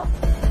ಮಾಮಿನ್ ಲಾ?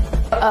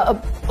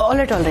 All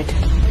right,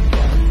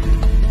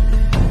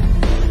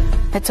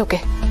 it's okay.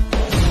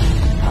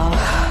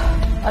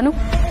 Anu,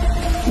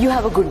 you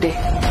have a good day.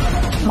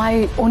 My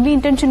only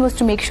intention was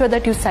to make sure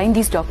that you sign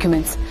these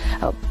documents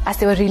as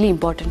they were really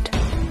important.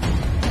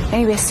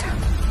 Anyways,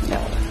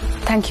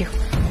 thank you.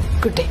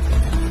 Good day.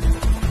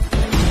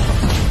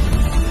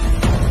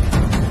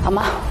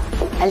 Amma,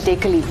 I'll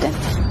take a leave then.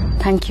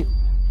 Thank you.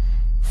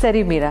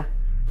 ಸರಿ Meera,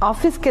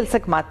 office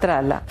ಕೆಲ್ಸಕ್ಕೆ ಮಾತ್ರ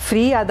ಅಲ್ಲ,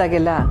 free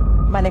ಆದಾಗೆಲ್ಲ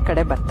ಮನೆ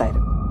ಕಡೆ ಬರ್ತಾ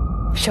ಇರು.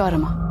 Sure,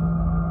 Amma.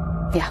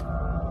 Yeah.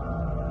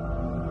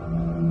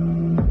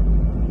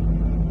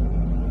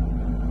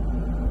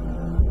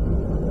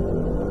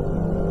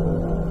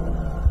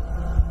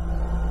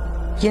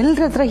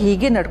 ಎಲ್ರ ಹತ್ರ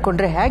ಹೀಗೆ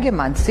ನಡ್ಕೊಂಡ್ರೆ ಹೇಗೆ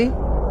ಮಾನ್ಸಿ?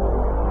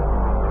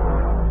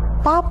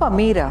 ಪಾಪ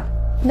ಮೀರಾ.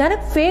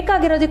 ನನಗ್ ಫೇಕ್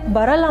ಆಗಿರೋದಕ್ಕೆ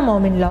ಬರಲ್ಲ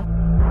ಮಾಮಿನ್ ಲಾ.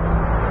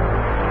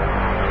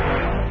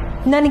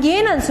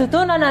 ನನ್ಗೇನ್ ಅನ್ಸುತ್ತೋ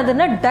ನಾನು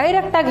ಅದನ್ನ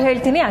ಡೈರೆಕ್ಟ್ ಆಗಿ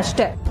ಹೇಳ್ತೀನಿ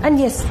ಅಷ್ಟೇ.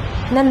 ಅಂಡ್ ಎಸ್,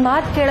 ನನ್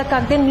ಮಾತು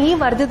ಕೇಳಕ್ಕಾಗದೆ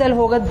ನೀವ್ ಅರ್ಧದಲ್ಲಿ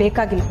ಹೋಗೋದ್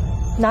ಬೇಕಾಗಿಲ್ಲ,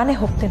 ನಾನೇ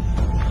ಹೋಗ್ತೇನೆ.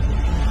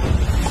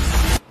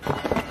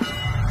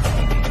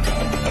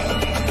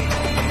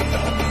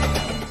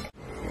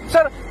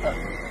 ಸರ್,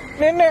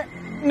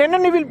 ನಿನ್ನೆ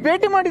ನೀವು ಇಲ್ಲಿ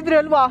ಭೇಟಿ ಮಾಡಿದ್ರಿ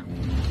ಅಲ್ವಾ?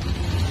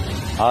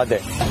 ಆದೆ.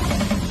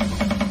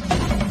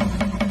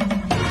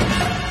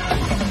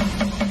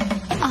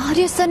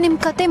 ಆರ್ಯ ಸರ್ ನಿಮ್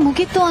ಕತೆ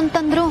ಮುಗೀತು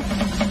ಅಂತಂದ್ರು,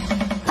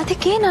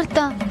 ಅದಕ್ಕೇನರ್ಥ?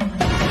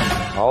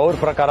 ಅವ್ರ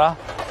ಪ್ರಕಾರ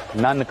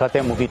ನನ್ನ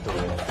ಕತೆ ಮುಗೀತು,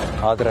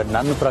 ಆದ್ರೆ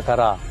ನನ್ನ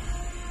ಪ್ರಕಾರ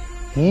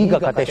ಈಗ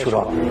ಕತೆ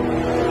ಶುರು.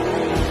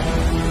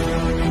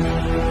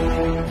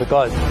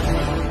 ಬಿಕಾಸ್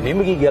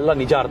ನಿಮಗೀಗೆಲ್ಲ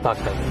ನಿಜ ಅರ್ಥ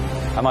ಆಗ್ತಾ ಇದೆ.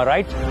 Am I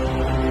right?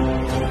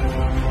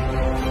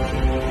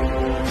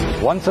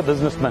 Once a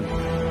businessman,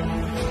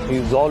 he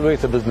is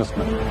always a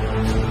businessman.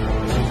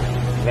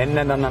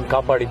 ನಿನ್ನೆ ನನ್ನನ್ನು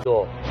ಕಾಪಾಡಿದ್ದು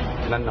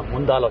ನನ್ನ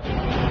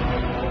ಮುಂದಾಲೋಚನೆ.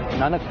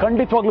 ನನಗೆ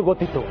ಖಂಡಿತವಾಗ್ಲೂ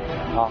ಗೊತ್ತಿತ್ತು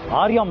ಆ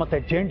ಆರ್ಯ ಮತ್ತೆ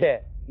ಜೇಂಡೆ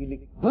ಇಲ್ಲಿ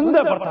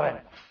ಮುಂದೆ ಬರ್ತಾರೆ.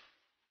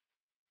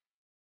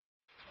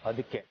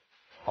 ಅದಕ್ಕೆ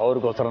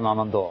ಅವ್ರಿಗೋಸ್ಕರ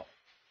ನಾನೊಂದು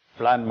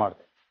ಪ್ಲಾನ್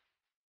ಮಾಡಿದೆ.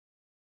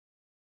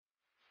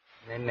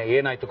 ನಿನ್ನೆ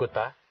ಏನಾಯ್ತು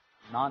ಗೊತ್ತಾ?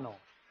 ನಾನು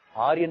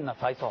ಆರ್ಯನ್ನ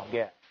ಸಾಯಿಸೋ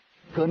ಹಾಗೆ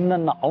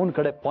ಗನ್ನನ್ನ ಅವನ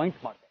ಕಡೆ ಪಾಯಿಂಟ್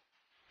ಮಾಡಿದೆ.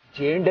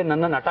 ಜೇಂಡೆ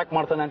ನನ್ನನ್ನು ಅಟ್ಯಾಕ್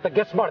ಮಾಡ್ತಾನೆ ಅಂತ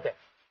ಗೆಸ್ ಮಾಡಿದೆ.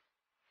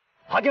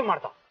 ಹಾಗೆ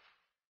ಮಾಡ್ತಾ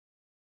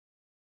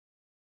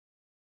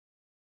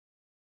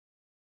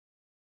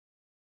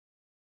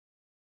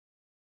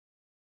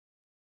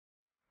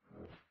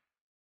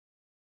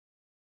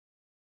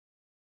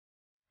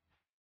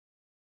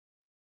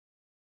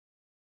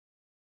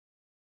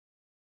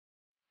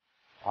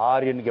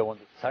ಆರ್ಯನ್ಗೆ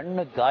ಒಂದು ಸಣ್ಣ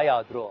ಗಾಯ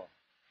ಆದ್ರೂ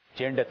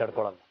ಜೇಂಡೆ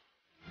ತಡ್ಕೊಳಲ್ಲ.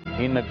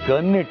 ಇನ್ನು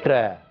ಗನ್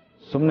ಇಟ್ರೆ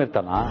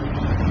ಸುಮ್ಮನಿರ್ತಾನ?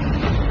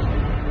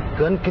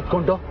 ಗನ್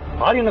ಕಿತ್ಕೊಂಡು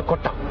ಆರ್ಯನ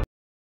ಕೊಟ್ಟ.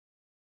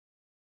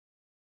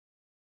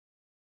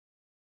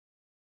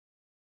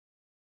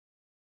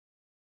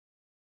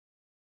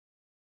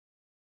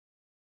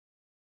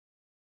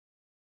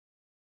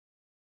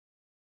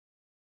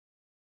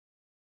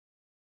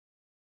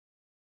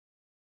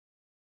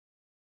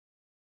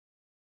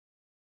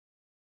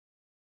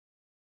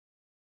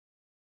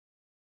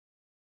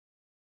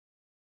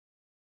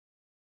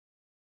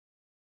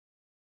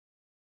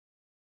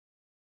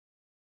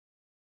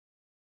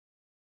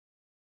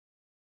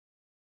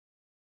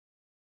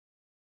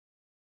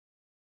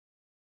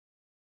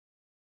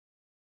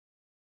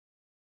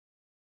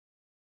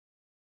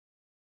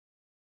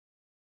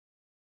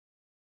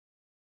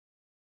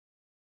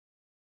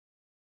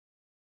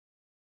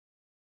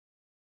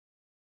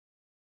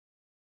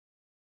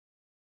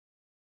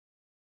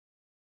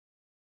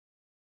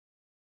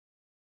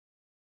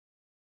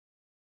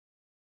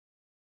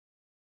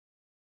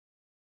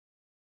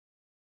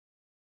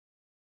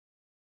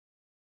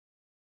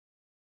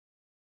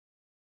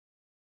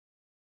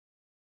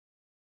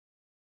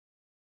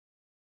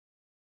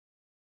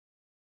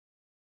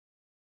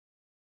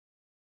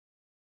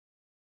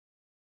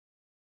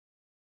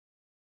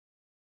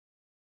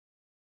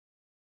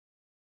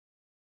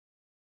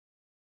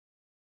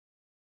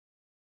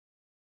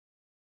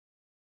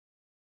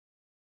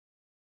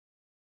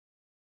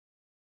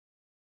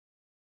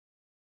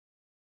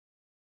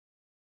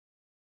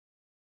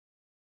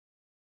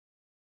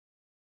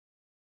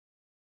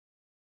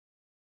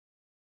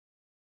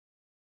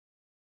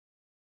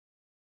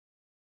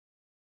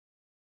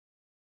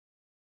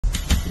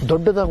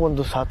 ದೊಡ್ಡದಾಗಿ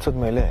ಒಂದು ಸಾಧಿಸಿದ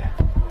ಮೇಲೆ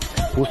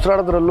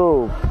ಉಸಿರಾಡೋದ್ರಲ್ಲೂ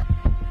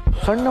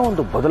ಸಣ್ಣ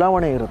ಒಂದು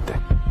ಬದಲಾವಣೆ ಇರುತ್ತೆ.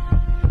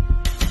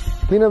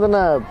 ನೀನದನ್ನ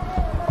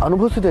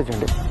ಅನುಭವಿಸಿದೆ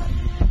ಜಂಡೆ.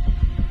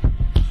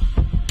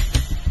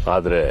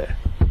 ಆದ್ರೆ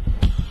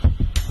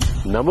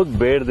ನಮಗ್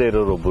ಬೇಡದೆ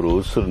ಇರೋರೊಬ್ಬರು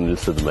ಉಸಿರು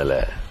ನಿಲ್ಸಿದ ಮೇಲೆ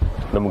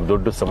ನಮಗ್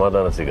ದೊಡ್ಡ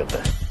ಸಮಾಧಾನ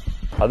ಸಿಗತ್ತೆ.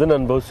 ಅದನ್ನ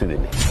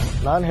ಅನುಭವಿಸಿದ್ದೀನಿ.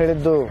 ನಾನು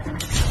ಹೇಳಿದ್ದು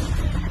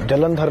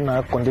ಜಲಂಧರ್ನ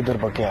ಕೊಂದಿದ್ದರ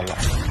ಬಗ್ಗೆ ಅಲ್ಲ.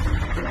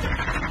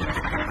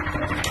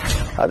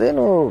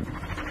 ಅದೇನು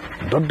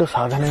ದೊಡ್ಡ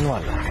ಸಾಧನೆನೂ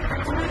ಅಲ್ಲ.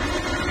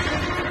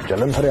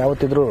 ಜಲಂಧರ್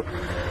ಯಾವತ್ತಿದ್ರೂ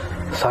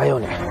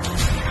ಸಾಯೋನೆ.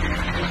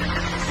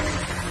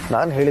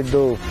 ನಾನು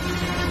ಹೇಳಿದ್ದು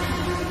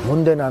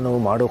ಮುಂದೆ ನಾನು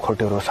ಮಾಡೋಕೆ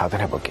ಹೊರಟಿರೋ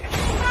ಸಾಧನೆ ಬಗ್ಗೆ.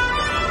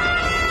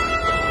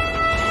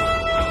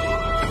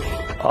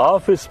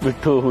 ಆಫೀಸ್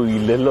ಬಿಟ್ಟು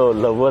ಇಲ್ಲೆಲ್ಲೋ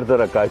ಲವರ್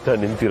ತರ ಕಾಯ್ತಾ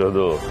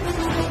ನಿಂತಿರೋದು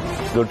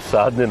ದೊಡ್ಡ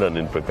ಸಾಧನೆ.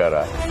 ನಿನ್ ಪ್ರಕಾರ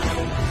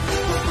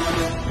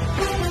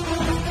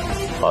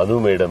ಅದು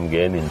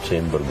ಮೇಡಮ್ಗೆ ನಿನ್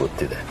ಚೇಂಬರ್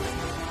ಗೊತ್ತಿದೆ.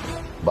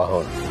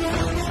 ಬಾಹೋನ್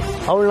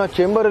ಅವಳನ್ನ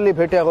ಚೇಂಬರಲ್ಲಿ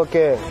ಭೇಟಿ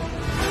ಆಗೋಕೆ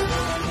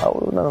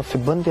ಅವಳು ನನ್ನ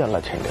ಸಿಬ್ಬಂದಿ ಅಲ್ಲ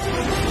ಜೇಂಡೆ,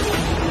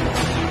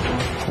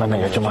 ನನ್ನ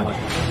ಯಜಮಾನಿ,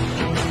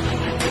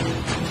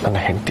 ನನ್ನ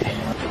ಹೆಂಡತಿ,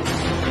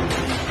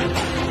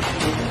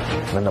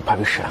 ನನ್ನ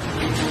ಭವಿಷ್ಯ.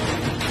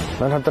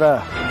 ನನ್ನ ಹತ್ರ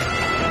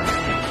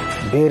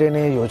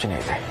ಬೇರೆನೇ ಯೋಜನೆ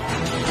ಇದೆ.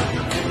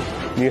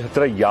 ನಿನ್ನ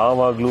ಹತ್ರ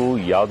ಯಾವಾಗ್ಲೂ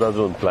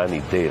ಯಾವ್ದಾದ್ರೂ ಒಂದು ಪ್ಲಾನ್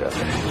ಇದ್ದೇ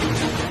ಇರತ್ತೆ.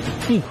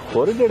 ಈ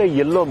ಹೊರಗಡೆ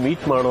ಎಲ್ಲೋ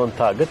ಮೀಟ್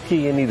ಮಾಡುವಂತ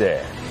ಅಗತ್ಯ ಏನಿದೆ?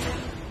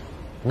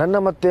 ನನ್ನ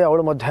ಮತ್ತೆ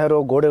ಅವಳ ಮಧ್ಯ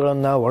ಇರೋ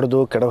ಗೋಡೆಗಳನ್ನ ಒಡೆದು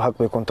ಕೆಡವು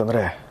ಹಾಕಬೇಕು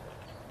ಅಂತಂದ್ರೆ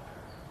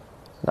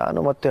ನಾನು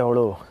ಮತ್ತೆ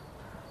ಅವಳು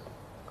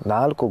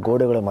 4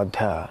 ಗೋಡೆಗಳ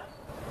ಮಧ್ಯ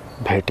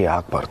ಭೇಟಿ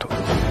ಆಗಬಾರ್ದು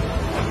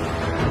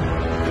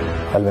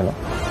ಅಲ್ವೇನೋ?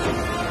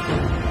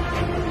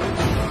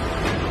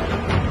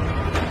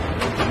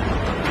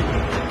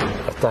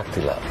 ಅರ್ಥ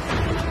ಆಗ್ತಿಲ್ಲ.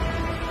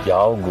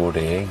 ಯಾವ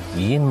ಗೋಡೆ?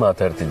 ಏನ್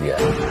ಮಾತಾಡ್ತಿದ್ಯಾ?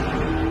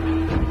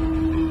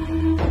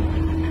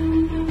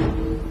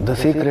 The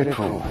secret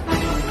room.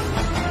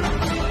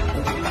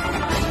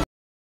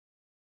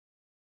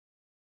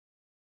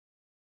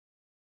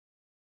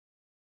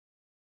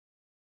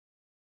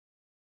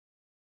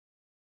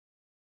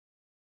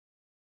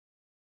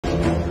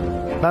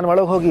 ನಾನು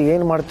ಒಳಗೆ ಹೋಗಿ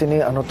ಏನು ಮಾಡ್ತೀನಿ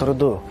ಅನ್ನೋ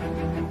ಥರದ್ದು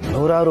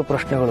ನೂರಾರು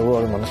ಪ್ರಶ್ನೆಗಳು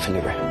ಅವಳ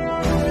ಮನಸ್ಸಲ್ಲಿವೆ.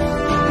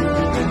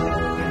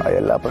 ಆ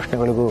ಎಲ್ಲ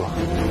ಪ್ರಶ್ನೆಗಳಿಗೂ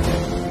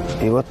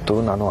ಇವತ್ತು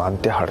ನಾನು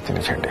ಅಂತ್ಯ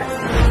ಹಾಡ್ತೀನಿ ಚಂಡೆ.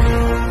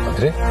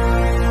 ಅಂದ್ರೆ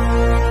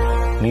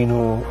ನೀನು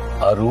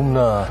ಆ ರೂಮ್ನ,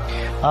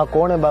 ಆ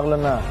ಕೋಣೆ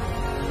ಬಾಗಿಲನ್ನ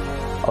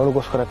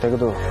ಅವಳಿಗೋಸ್ಕರ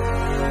ತೆಗೆದು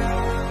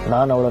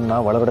ನಾನು ಅವಳನ್ನ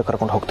ಒಳಗಡೆ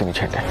ಕರ್ಕೊಂಡು ಹೋಗ್ತೀನಿ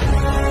ಚಂಡೆ.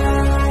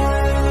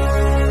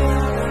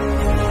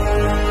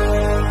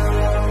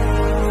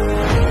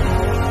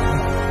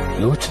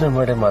 ಯೋಚನೆ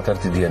ಮಾಡೇ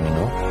ಮಾತಾಡ್ತಿದೀಯ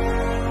ನೀನು?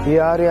 ಈ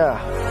ಆರ್ಯ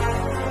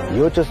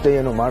ಯೋಚಿಸದೆ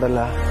ಏನು ಮಾಡಲ್ಲ,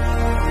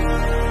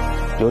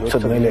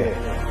 ಯೋಚಿಸಿದ ಮೇಲೆ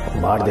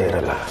ಮಾಡದೇ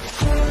ಇರಲ್ಲ.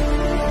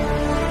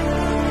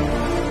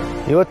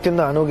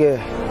 ಇವತ್ತಿಂದ ಅನುಗೆ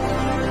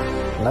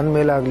ನನ್ನ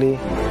ಮೇಲಾಗ್ಲಿ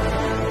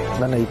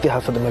ನನ್ನ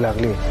ಇತಿಹಾಸದ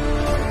ಮೇಲಾಗ್ಲಿ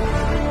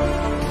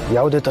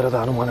ಯಾವುದೇ ತರಹದ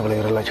ಅನುಮಾನಗಳು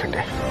ಇರಲ್ಲ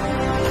ಚಂಡೆ.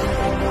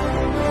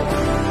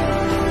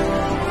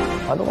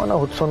 ಅನುಮಾನ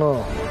ಹುಟ್ಸೋನು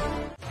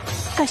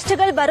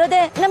ಕಷ್ಟಗಳು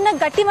ಬರೋದೇ ನಮ್ನ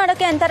ಗಟ್ಟಿ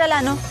ಮಾಡೋಕೆ ಅಂತಾರಲ್ಲ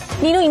ಅನು.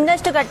 ನೀನು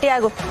ಇನ್ನಷ್ಟು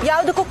ಗಟ್ಟಿಯಾಗು,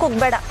 ಯಾವ್ದಕ್ಕೂ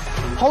ಕುಗ್ಬೇಡ.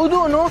 ಹೌದು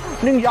ಅನು,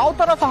 ನಿಂಗೆ ಯಾವ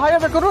ತರ ಸಹಾಯ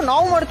ಬೇಕಾದ್ರೂ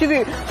ನಾವು ಮಾಡ್ತೀವಿ.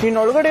 ನೀನ್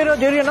ಒಳಗಡೆ ಇರೋ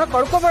ಧೈರ್ಯನ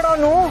ಕಳ್ಕೊಬೇಡ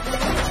ಅನು.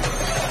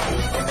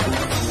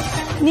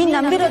 ನೀನ್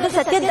ನಂಬಿರೋದು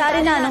ಸತ್ಯದ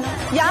ದಾರಿನ ಅನು.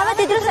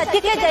 ಯಾವತ್ತಿದ್ರೂ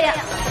ಸತ್ಯಕ್ಕೆ ಜಯ.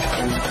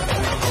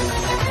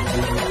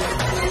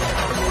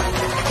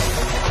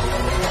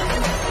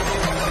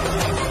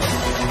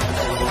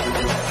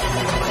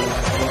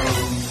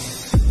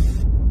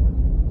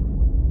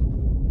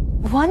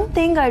 One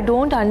thing I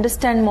don't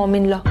understand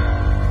ಮಾಮ್-ಇನ್-ಲಾ.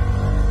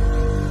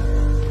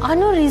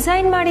 Anu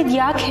resign ಮಾಡಿದ್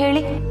ಯಾಕೆ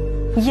ಹೇಳಿ?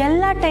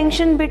 ಎಲ್ಲ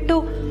ಟೆನ್ಷನ್ ಬಿಟ್ಟು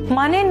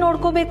ಮನೆ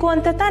ನೋಡ್ಕೋಬೇಕು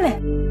ಅಂತ ತಾನೆ.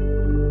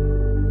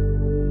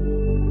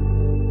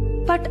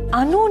 ಬಟ್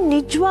ಅನು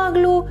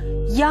ನಿಜವಾಗ್ಲೂ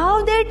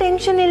ಯಾವುದೇ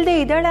ಟೆನ್ಷನ್ ಇಲ್ಲದೆ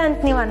ಇದ್ದಾಳೆ ಅಂತ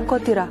ನೀವು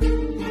ಅನ್ಕೋತೀರಾ?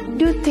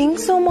 Do you think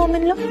so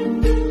ಮಾಮ್-ಇನ್-ಲಾ?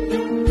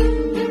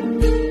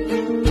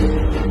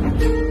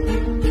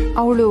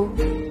 ಅವಳು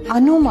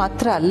ಅನು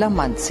ಮಾತ್ರ ಅಲ್ಲ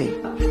ಮಾನ್ಸಿ.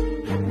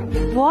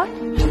 ವಾಟ್?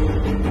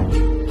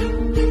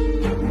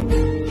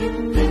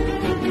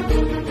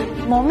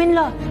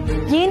 ಮಾಮ್-ಇನ್-ಲಾ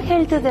ಏನ್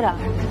ಹೇಳ್ತಿದ್ದೀರಾ?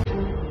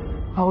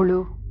 ಅವಳು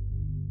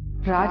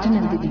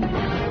Rajanandini.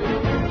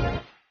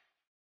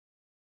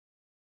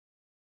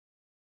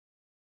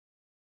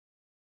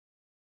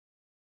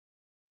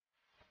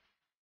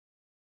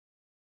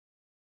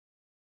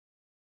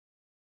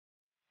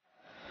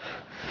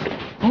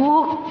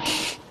 Oh,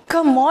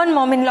 come on,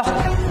 mom-in-law.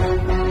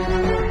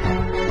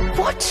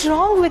 What's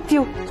wrong with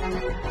you?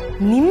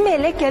 ನಿಮ್ಮ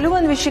ಮೇಲೆ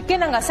ಕೆಲವೊಂದು ವಿಷಯಕ್ಕೆ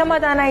ನಂಗೆ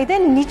ಅಸಮಾಧಾನ ಇದೆ,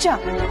 ನಿಜ.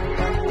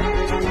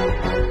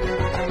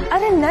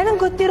 ಆದ್ರೆ ನನಗೆ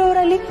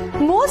ಗೊತ್ತಿರೋರಲ್ಲಿ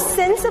ಮೋಸ್ಟ್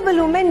ಸೆನ್ಸಿಬಲ್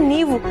ವುಮೆನ್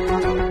ನೀವು.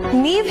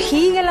 ನೀವ್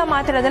ಹೀಗೆಲ್ಲ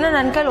ಮಾತಾಡೋದನ್ನ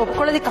ನನ್ನ ಕೈಲಿ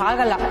ಒಪ್ಕೊಳ್ಳೋದಿಕ್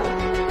ಆಗಲ್ಲ.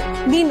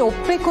 ನೀನ್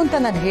ಒಪ್ಬೇಕು ಅಂತ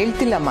ನಾನು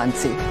ಹೇಳ್ತಿಲ್ಲ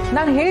ಮಾನ್ಸಿ,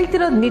 ನಾನು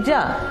ಹೇಳ್ತಿರೋದು ನಿಜ.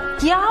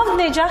 ಯಾವ್ದು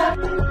ನಿಜ?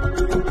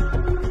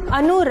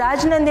 ಅನು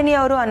ರಾಜನಂದಿನಿ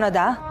ಅವರು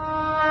ಅನ್ನೋದಾ?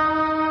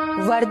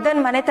 ವರ್ಧನ್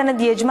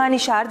ಮನೆತನದ ಯಜಮಾನಿ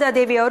ಶಾರದಾ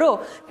ದೇವಿ ಅವರು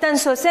ತನ್ನ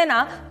ಸೊಸೆನ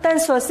ತನ್ನ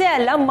ಸೊಸೆ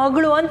ಅಲ್ಲ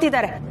ಮಗಳು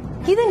ಅಂತಿದ್ದಾರೆ.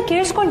 ಇದನ್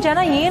ಕೇಳಿಸ್ಕೊಂಡ್ ಜನ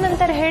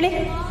ಏನಂತಾರೆ ಹೇಳಿ?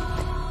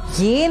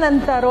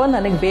 ಏನಂತಾರೋ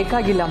ನನಗ್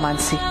ಬೇಕಾಗಿಲ್ಲ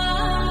ಮಾನ್ಸಿ.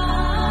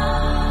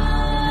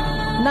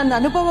 ನನ್ನ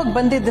ಅನುಭವಕ್ಕೆ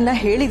ಬಂದಿದ್ದನ್ನ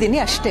ಹೇಳಿದ್ದೀನಿ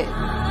ಅಷ್ಟೇ.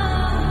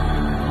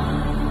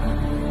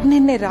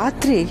 ನಿನ್ನೆ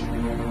ರಾತ್ರಿ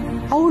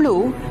ಅವಳು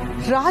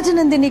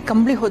ರಾಜನಂದಿನಿ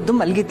ಕಂಬಳಿ ಹೊದ್ದು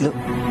ಮಲಗಿದ್ಲು.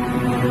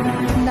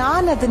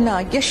 ನಾನದನ್ನ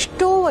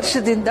ಎಷ್ಟೋ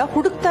ವರ್ಷದಿಂದ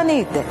ಹುಡುಕ್ತಾನೆ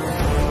ಇದ್ದೆ.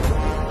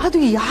 ಅದು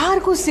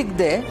ಯಾರಿಗೂ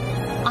ಸಿಗದೆ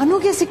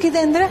ಅನುಗೆ ಸಿಕ್ಕಿದೆ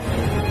ಅಂದ್ರೆ,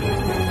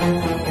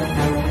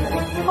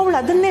 ಅವಳು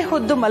ಅದನ್ನೇ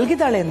ಹೊದ್ದು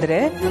ಮಲಗಿದಾಳೆ ಅಂದ್ರೆ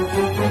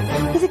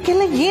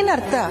ಇದಕ್ಕೆಲ್ಲ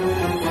ಏನರ್ಥ?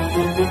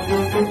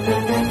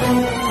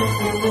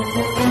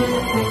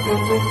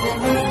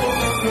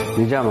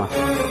 ನಿಜಾಮ,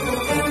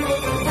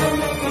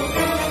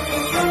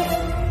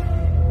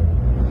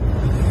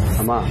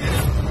 ಅಮ್ಮ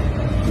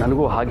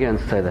ನನಗೂ ಹಾಗೆ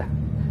ಅನಿಸ್ತಾ ಇದೆ.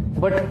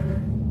 ಬಟ್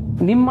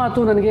ನಿಮ್ಮ ಮಾತು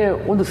ನನಗೆ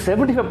ಒಂದು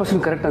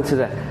 75% ಕರೆಕ್ಟ್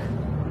ಅನಿಸಿದೆ.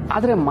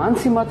 ಆದರೆ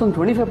ಮಾನಸಿ ಮಾತು ಒಂದು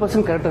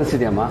 25% ಕರೆಕ್ಟ್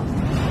ಅನಿಸಿದೆ ಅಮ್ಮ.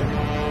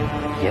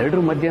 ಎರಡರ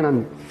ಮಧ್ಯೆ ನಾನು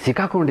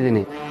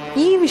ಸಿಕ್ಕಾಕೊಂಡಿದ್ದೀನಿ.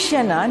 ಈ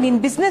ವಿಷಯನ ನೀನ್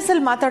ಬಿಸ್ನೆಸ್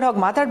ಅಲ್ಲಿ ಮಾತಾಡೋವಾಗ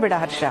ಮಾತಾಡ್ಬೇಡ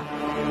ಹರ್ಷ.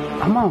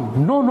 ಅಮ್ಮ,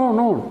 no no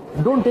no,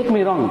 don't take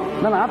me wrong.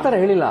 ನಾನು ಆ ಥರ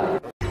ಹೇಳಿಲ್ಲ.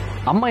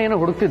 ಅಮ್ಮ ಏನೋ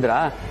ಹುಡುಕ್ತಿದ್ರಾ,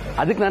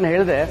 ಅದಕ್ಕೆ ನಾನು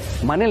ಹೇಳಿದೆ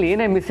ಮನೇಲಿ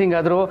ಏನೇ ಮಿಸ್ಸಿಂಗ್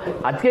ಆದ್ರೂ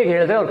ಅದಕ್ಕೆ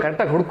ಹೇಳಿದ್ರೆ ಅವ್ರು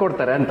ಕರೆಕ್ಟಾಗಿ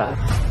ಹುಡುಕೊಡ್ತಾರೆ ಅಂತ.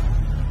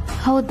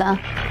 ಹೌದಾ?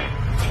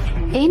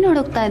 ಏನ್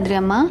ಹುಡುಕ್ತಾ ಇದ್ರಿ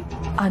ಅಮ್ಮ?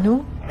 ಅನು,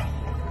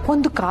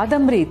 ಒಂದು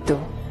ಕಾದಂಬರಿ ಇತ್ತು,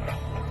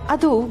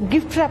 ಅದು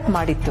ಗಿಫ್ಟ್ ರ್ಯಾಪ್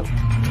ಮಾಡಿತ್ತು.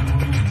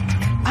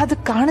 ಅದು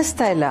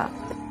ಕಾಣಿಸ್ತಾ ಇಲ್ಲ,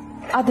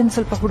 ಅದನ್ನ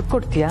ಸ್ವಲ್ಪ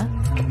ಹುಡ್ಕೊಡ್ತೀಯಾ?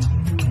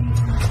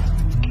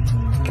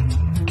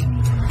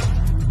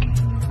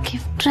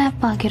 ಗಿಫ್ಟ್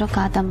ರ್ಯಾಪ್ ಆಗಿರೋ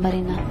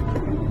ಕಾದಂಬರಿನ?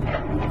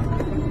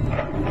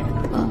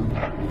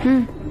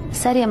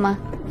 ಸರಿ ಅಮ್ಮ,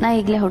 ನಾ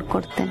ಈಗಲೇ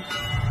ಹುಡ್ಕೊಡ್ತೇನೆ.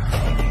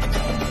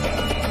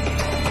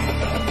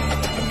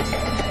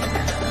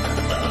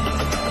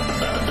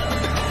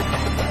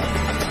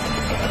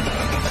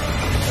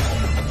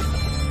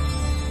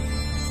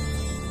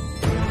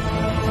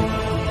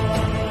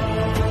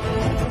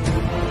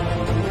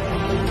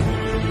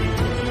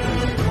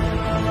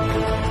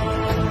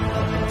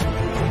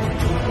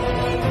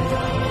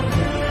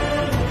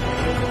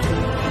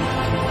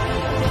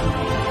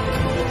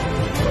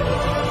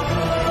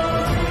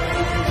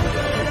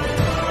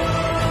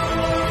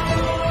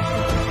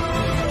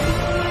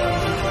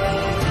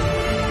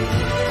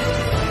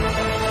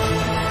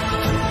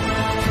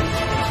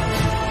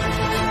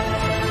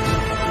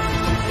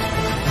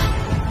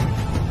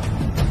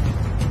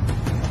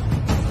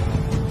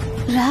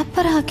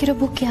 ರ್ಯಾಪರ್ ಹಾಕಿರೋ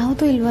ಬುಕ್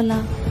ಯಾವುದೂ ಇಲ್ವಲ್ಲ.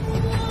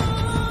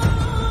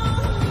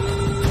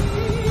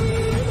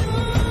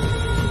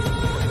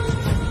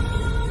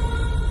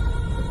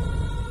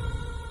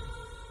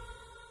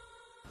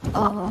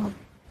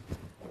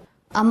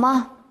 ಅಮ್ಮ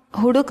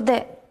ಹುಡುಕ್ದೆ,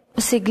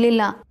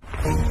 ಸಿಗ್ಲಿಲ್ಲ.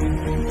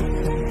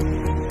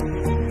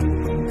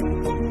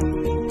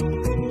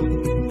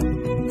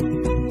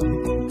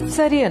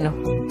 ಸರಿ ಅನು,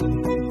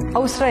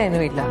 ಅವಸರ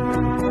ಏನೂ ಇಲ್ಲ.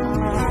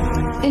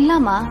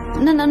 ಇಲ್ಲಮ್ಮ,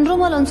 ನಾನು ನನ್ನ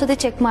ರೂಮಲ್ಲಿ ಒಂದ್ಸತಿ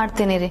ಚೆಕ್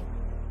ಮಾಡ್ತೀನಿ ರೀ.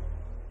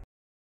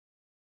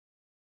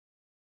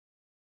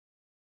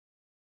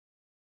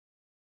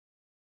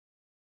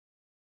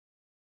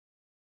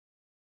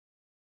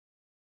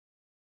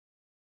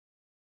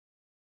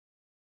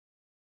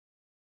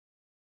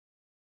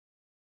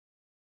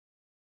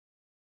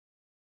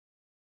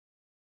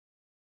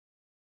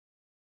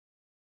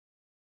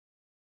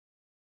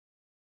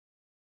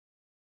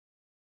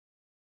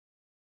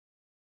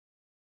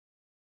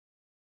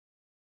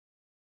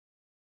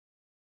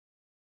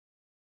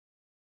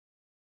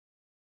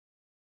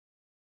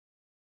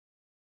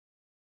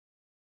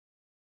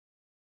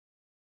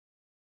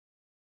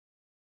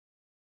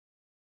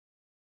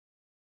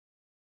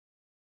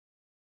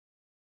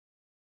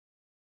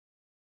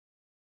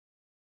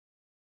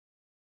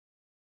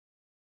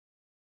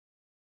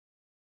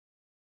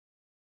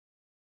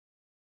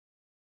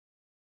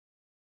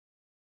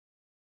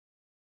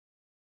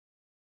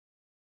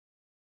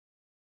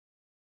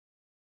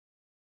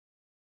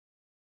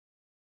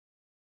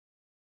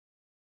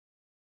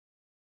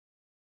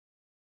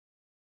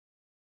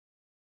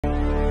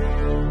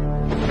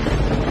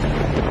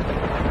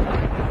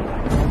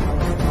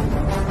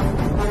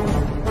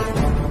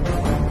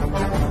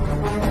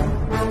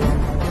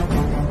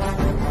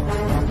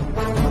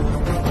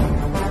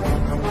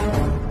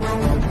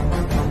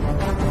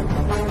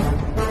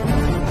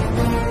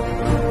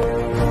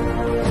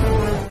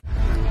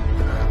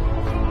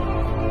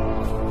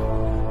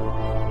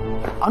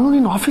 ಅನು,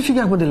 ನೀನು ಆಫೀಸಿಗೆ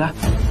ಯಾಕೆ ಬಂದಿಲ್ಲ?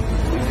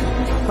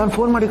 ನಾನು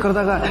ಫೋನ್ ಮಾಡಿ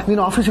ಕರೆದಾಗ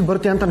ನೀನು ಆಫೀಸಿಗೆ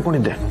ಬರ್ತೀಯ ಅಂತ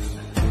ಅನ್ಕೊಂಡಿದ್ದೆ.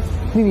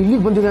 ನೀನು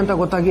ಇಲ್ಲಿಗೆ ಬಂದಿದೆ ಅಂತ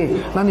ಗೊತ್ತಾಗಿ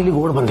ನಾನು ಇಲ್ಲಿಗೆ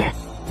ಓಡ್ ಬಂದೆ.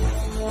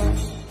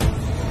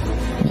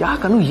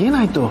 ಯಾಕನು,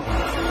 ಏನಾಯ್ತು?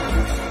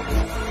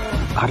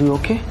 Are you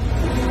okay?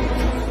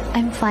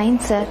 I am fine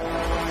sir.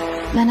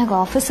 ನನಗೆ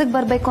ಆಫೀಸಿಗೆ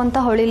ಬರಬೇಕು ಅಂತ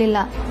ಹೊಳಿಲಿಲ್ಲ,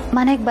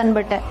 ಮನೆಗೆ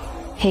ಬಂದ್ಬಿಟ್ಟೆ.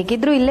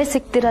 ಹೇಗಿದ್ರು ಇಲ್ಲೇ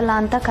ಸಿಗ್ತಿರಲ್ಲ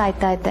ಅಂತ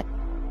ಕಾಯ್ತಾ ಇದ್ದೆ.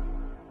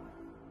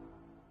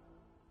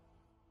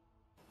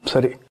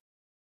 ಸರಿ,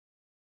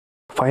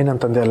 ಫೈನ್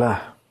ಅಂತಂದೆ ಅಲ್ಲ,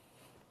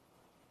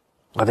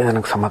 ಅದೇ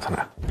ನನಗೆ ಸಮಾಧಾನ.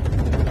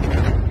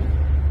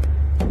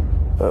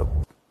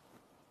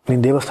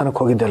 ನೀನು ದೇವಸ್ಥಾನಕ್ಕೆ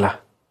ಹೋಗಿದ್ದೆಲ್ಲ,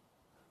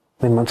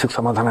 ನಿನ್ನ ಮನಸ್ಸಿಗೆ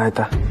ಸಮಾಧಾನ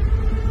ಆಯ್ತಾ?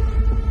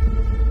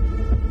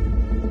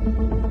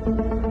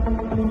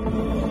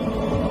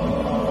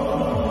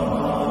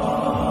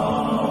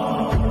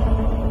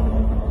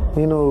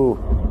 ನೀನು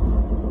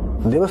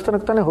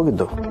ದೇವಸ್ಥಾನಕ್ಕೆ ತಾನೇ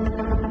ಹೋಗಿದ್ದು?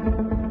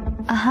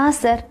 ಹಾ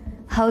ಸರ್,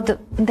 ಹೌದು,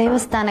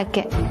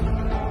 ದೇವಸ್ಥಾನಕ್ಕೆ.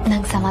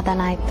 ನಂಗೆ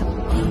ಸಮಾಧಾನ ಆಯ್ತು.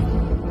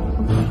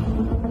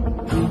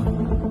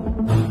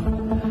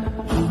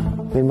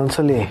 ನಿನ್ನ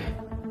ಮನಸ್ಸಲ್ಲಿ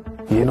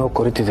ಏನೋ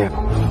ಕೊರಿತಿದೇನು,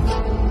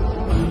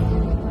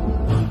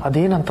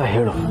 ಅದೇನಂತ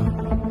ಹೇಳು.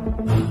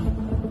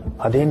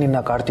 ಅದೇ ನಿನ್ನ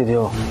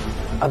ಕಾಡ್ತಿದೆಯೋ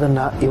ಅದನ್ನ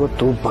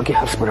ಇವತ್ತು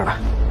ಬಗೆಹರಿಸ್ಬಿಡೋಣ.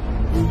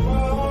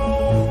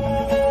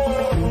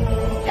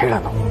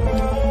 ಹೇಳನು.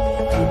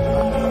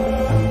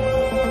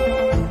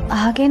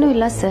 ಹಾಗೇನೂ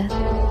ಇಲ್ಲ ಸರ್.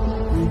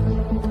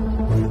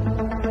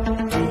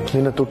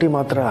 ನಿನ್ನ ತುಟಿ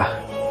ಮಾತ್ರ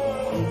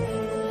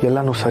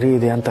ಎಲ್ಲಾನು ಸರಿ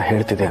ಇದೆ ಅಂತ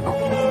ಹೇಳ್ತಿದ್ದೇನು,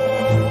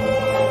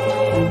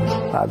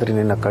 ಆದ್ರೆ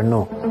ನಿನ್ನ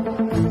ಕಣ್ಣು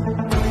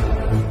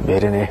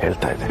ಬೇರೆನೇ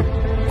ಹೇಳ್ತಾ ಇದೆ.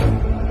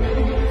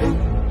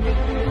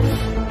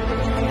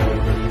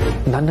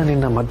 ನನ್ನ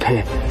ನಿನ್ನ ಮಧ್ಯೆ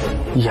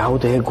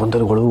ಯಾವುದೇ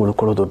ಗೊಂದಲಗಳು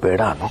ಉಳ್ಕೊಳ್ಳೋದು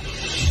ಬೇಡ ಅನ್ನು.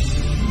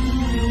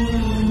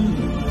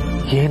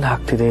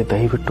 ಏನಾಗ್ತಿದೆ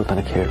ದಯವಿಟ್ಟು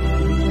ನನಗೆ ಹೇಳು.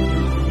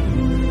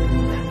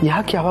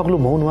 ಯಾಕೆ ಯಾವಾಗಲೂ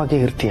ಮೌನವಾಗಿ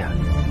ಇರ್ತೀಯ?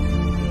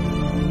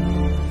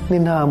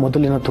 ನಿನ್ನ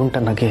ಮೊದಲಿನ ತುಂಟ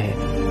ನಗೆ,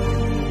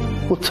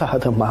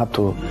 ಉತ್ಸಾಹದ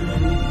ಮಾತು,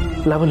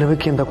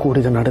 ಲವಲವಿಕೆಯಿಂದ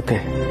ಕೂಡಿದ ನಡತೆ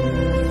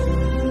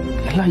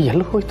ಎಲ್ಲ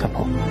ಎಲ್ಲಿ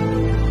ಹೋಯ್ತನೋ?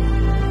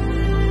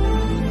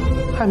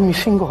 I am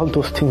missing all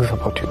those things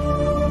about you.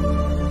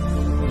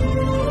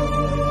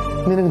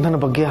 ನಿನಗೆ ನನ್ನ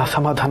ಬಗ್ಗೆ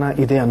ಅಸಮಾಧಾನ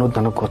ಇದೆ ಅನ್ನೋದು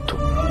ನನಗೆ ಗೊತ್ತು,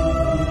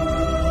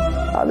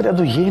 ಆದರೆ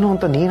ಅದು ಏನು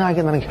ಅಂತ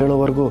ನೀನಾಗೆ ನನಗೆ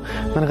ಹೇಳೋವರೆಗೂ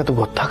ನನಗದು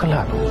ಗೊತ್ತಾಗಲ್ಲ.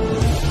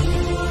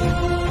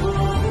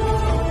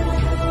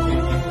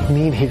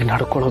 ನೀನು ಹೀಗೆ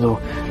ನಡ್ಕೊಳ್ಳೋದು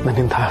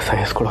ನನ್ನಿಂದ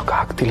ಸಹಿಸ್ಕೊಳ್ಳೋಕೆ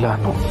ಆಗ್ತಿಲ್ಲ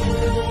ಅನ್ನೋ.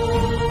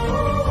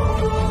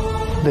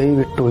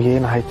 ದಯವಿಟ್ಟು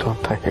ಏನಾಯ್ತು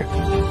ಅಂತ ಹೇಳಿ.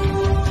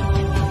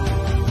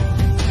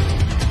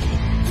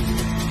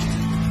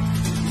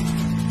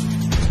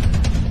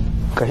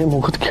 ಕೈ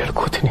ಮುಗಿದು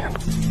ಕೇಳ್ಕೋತೀನಿ ನಾನು.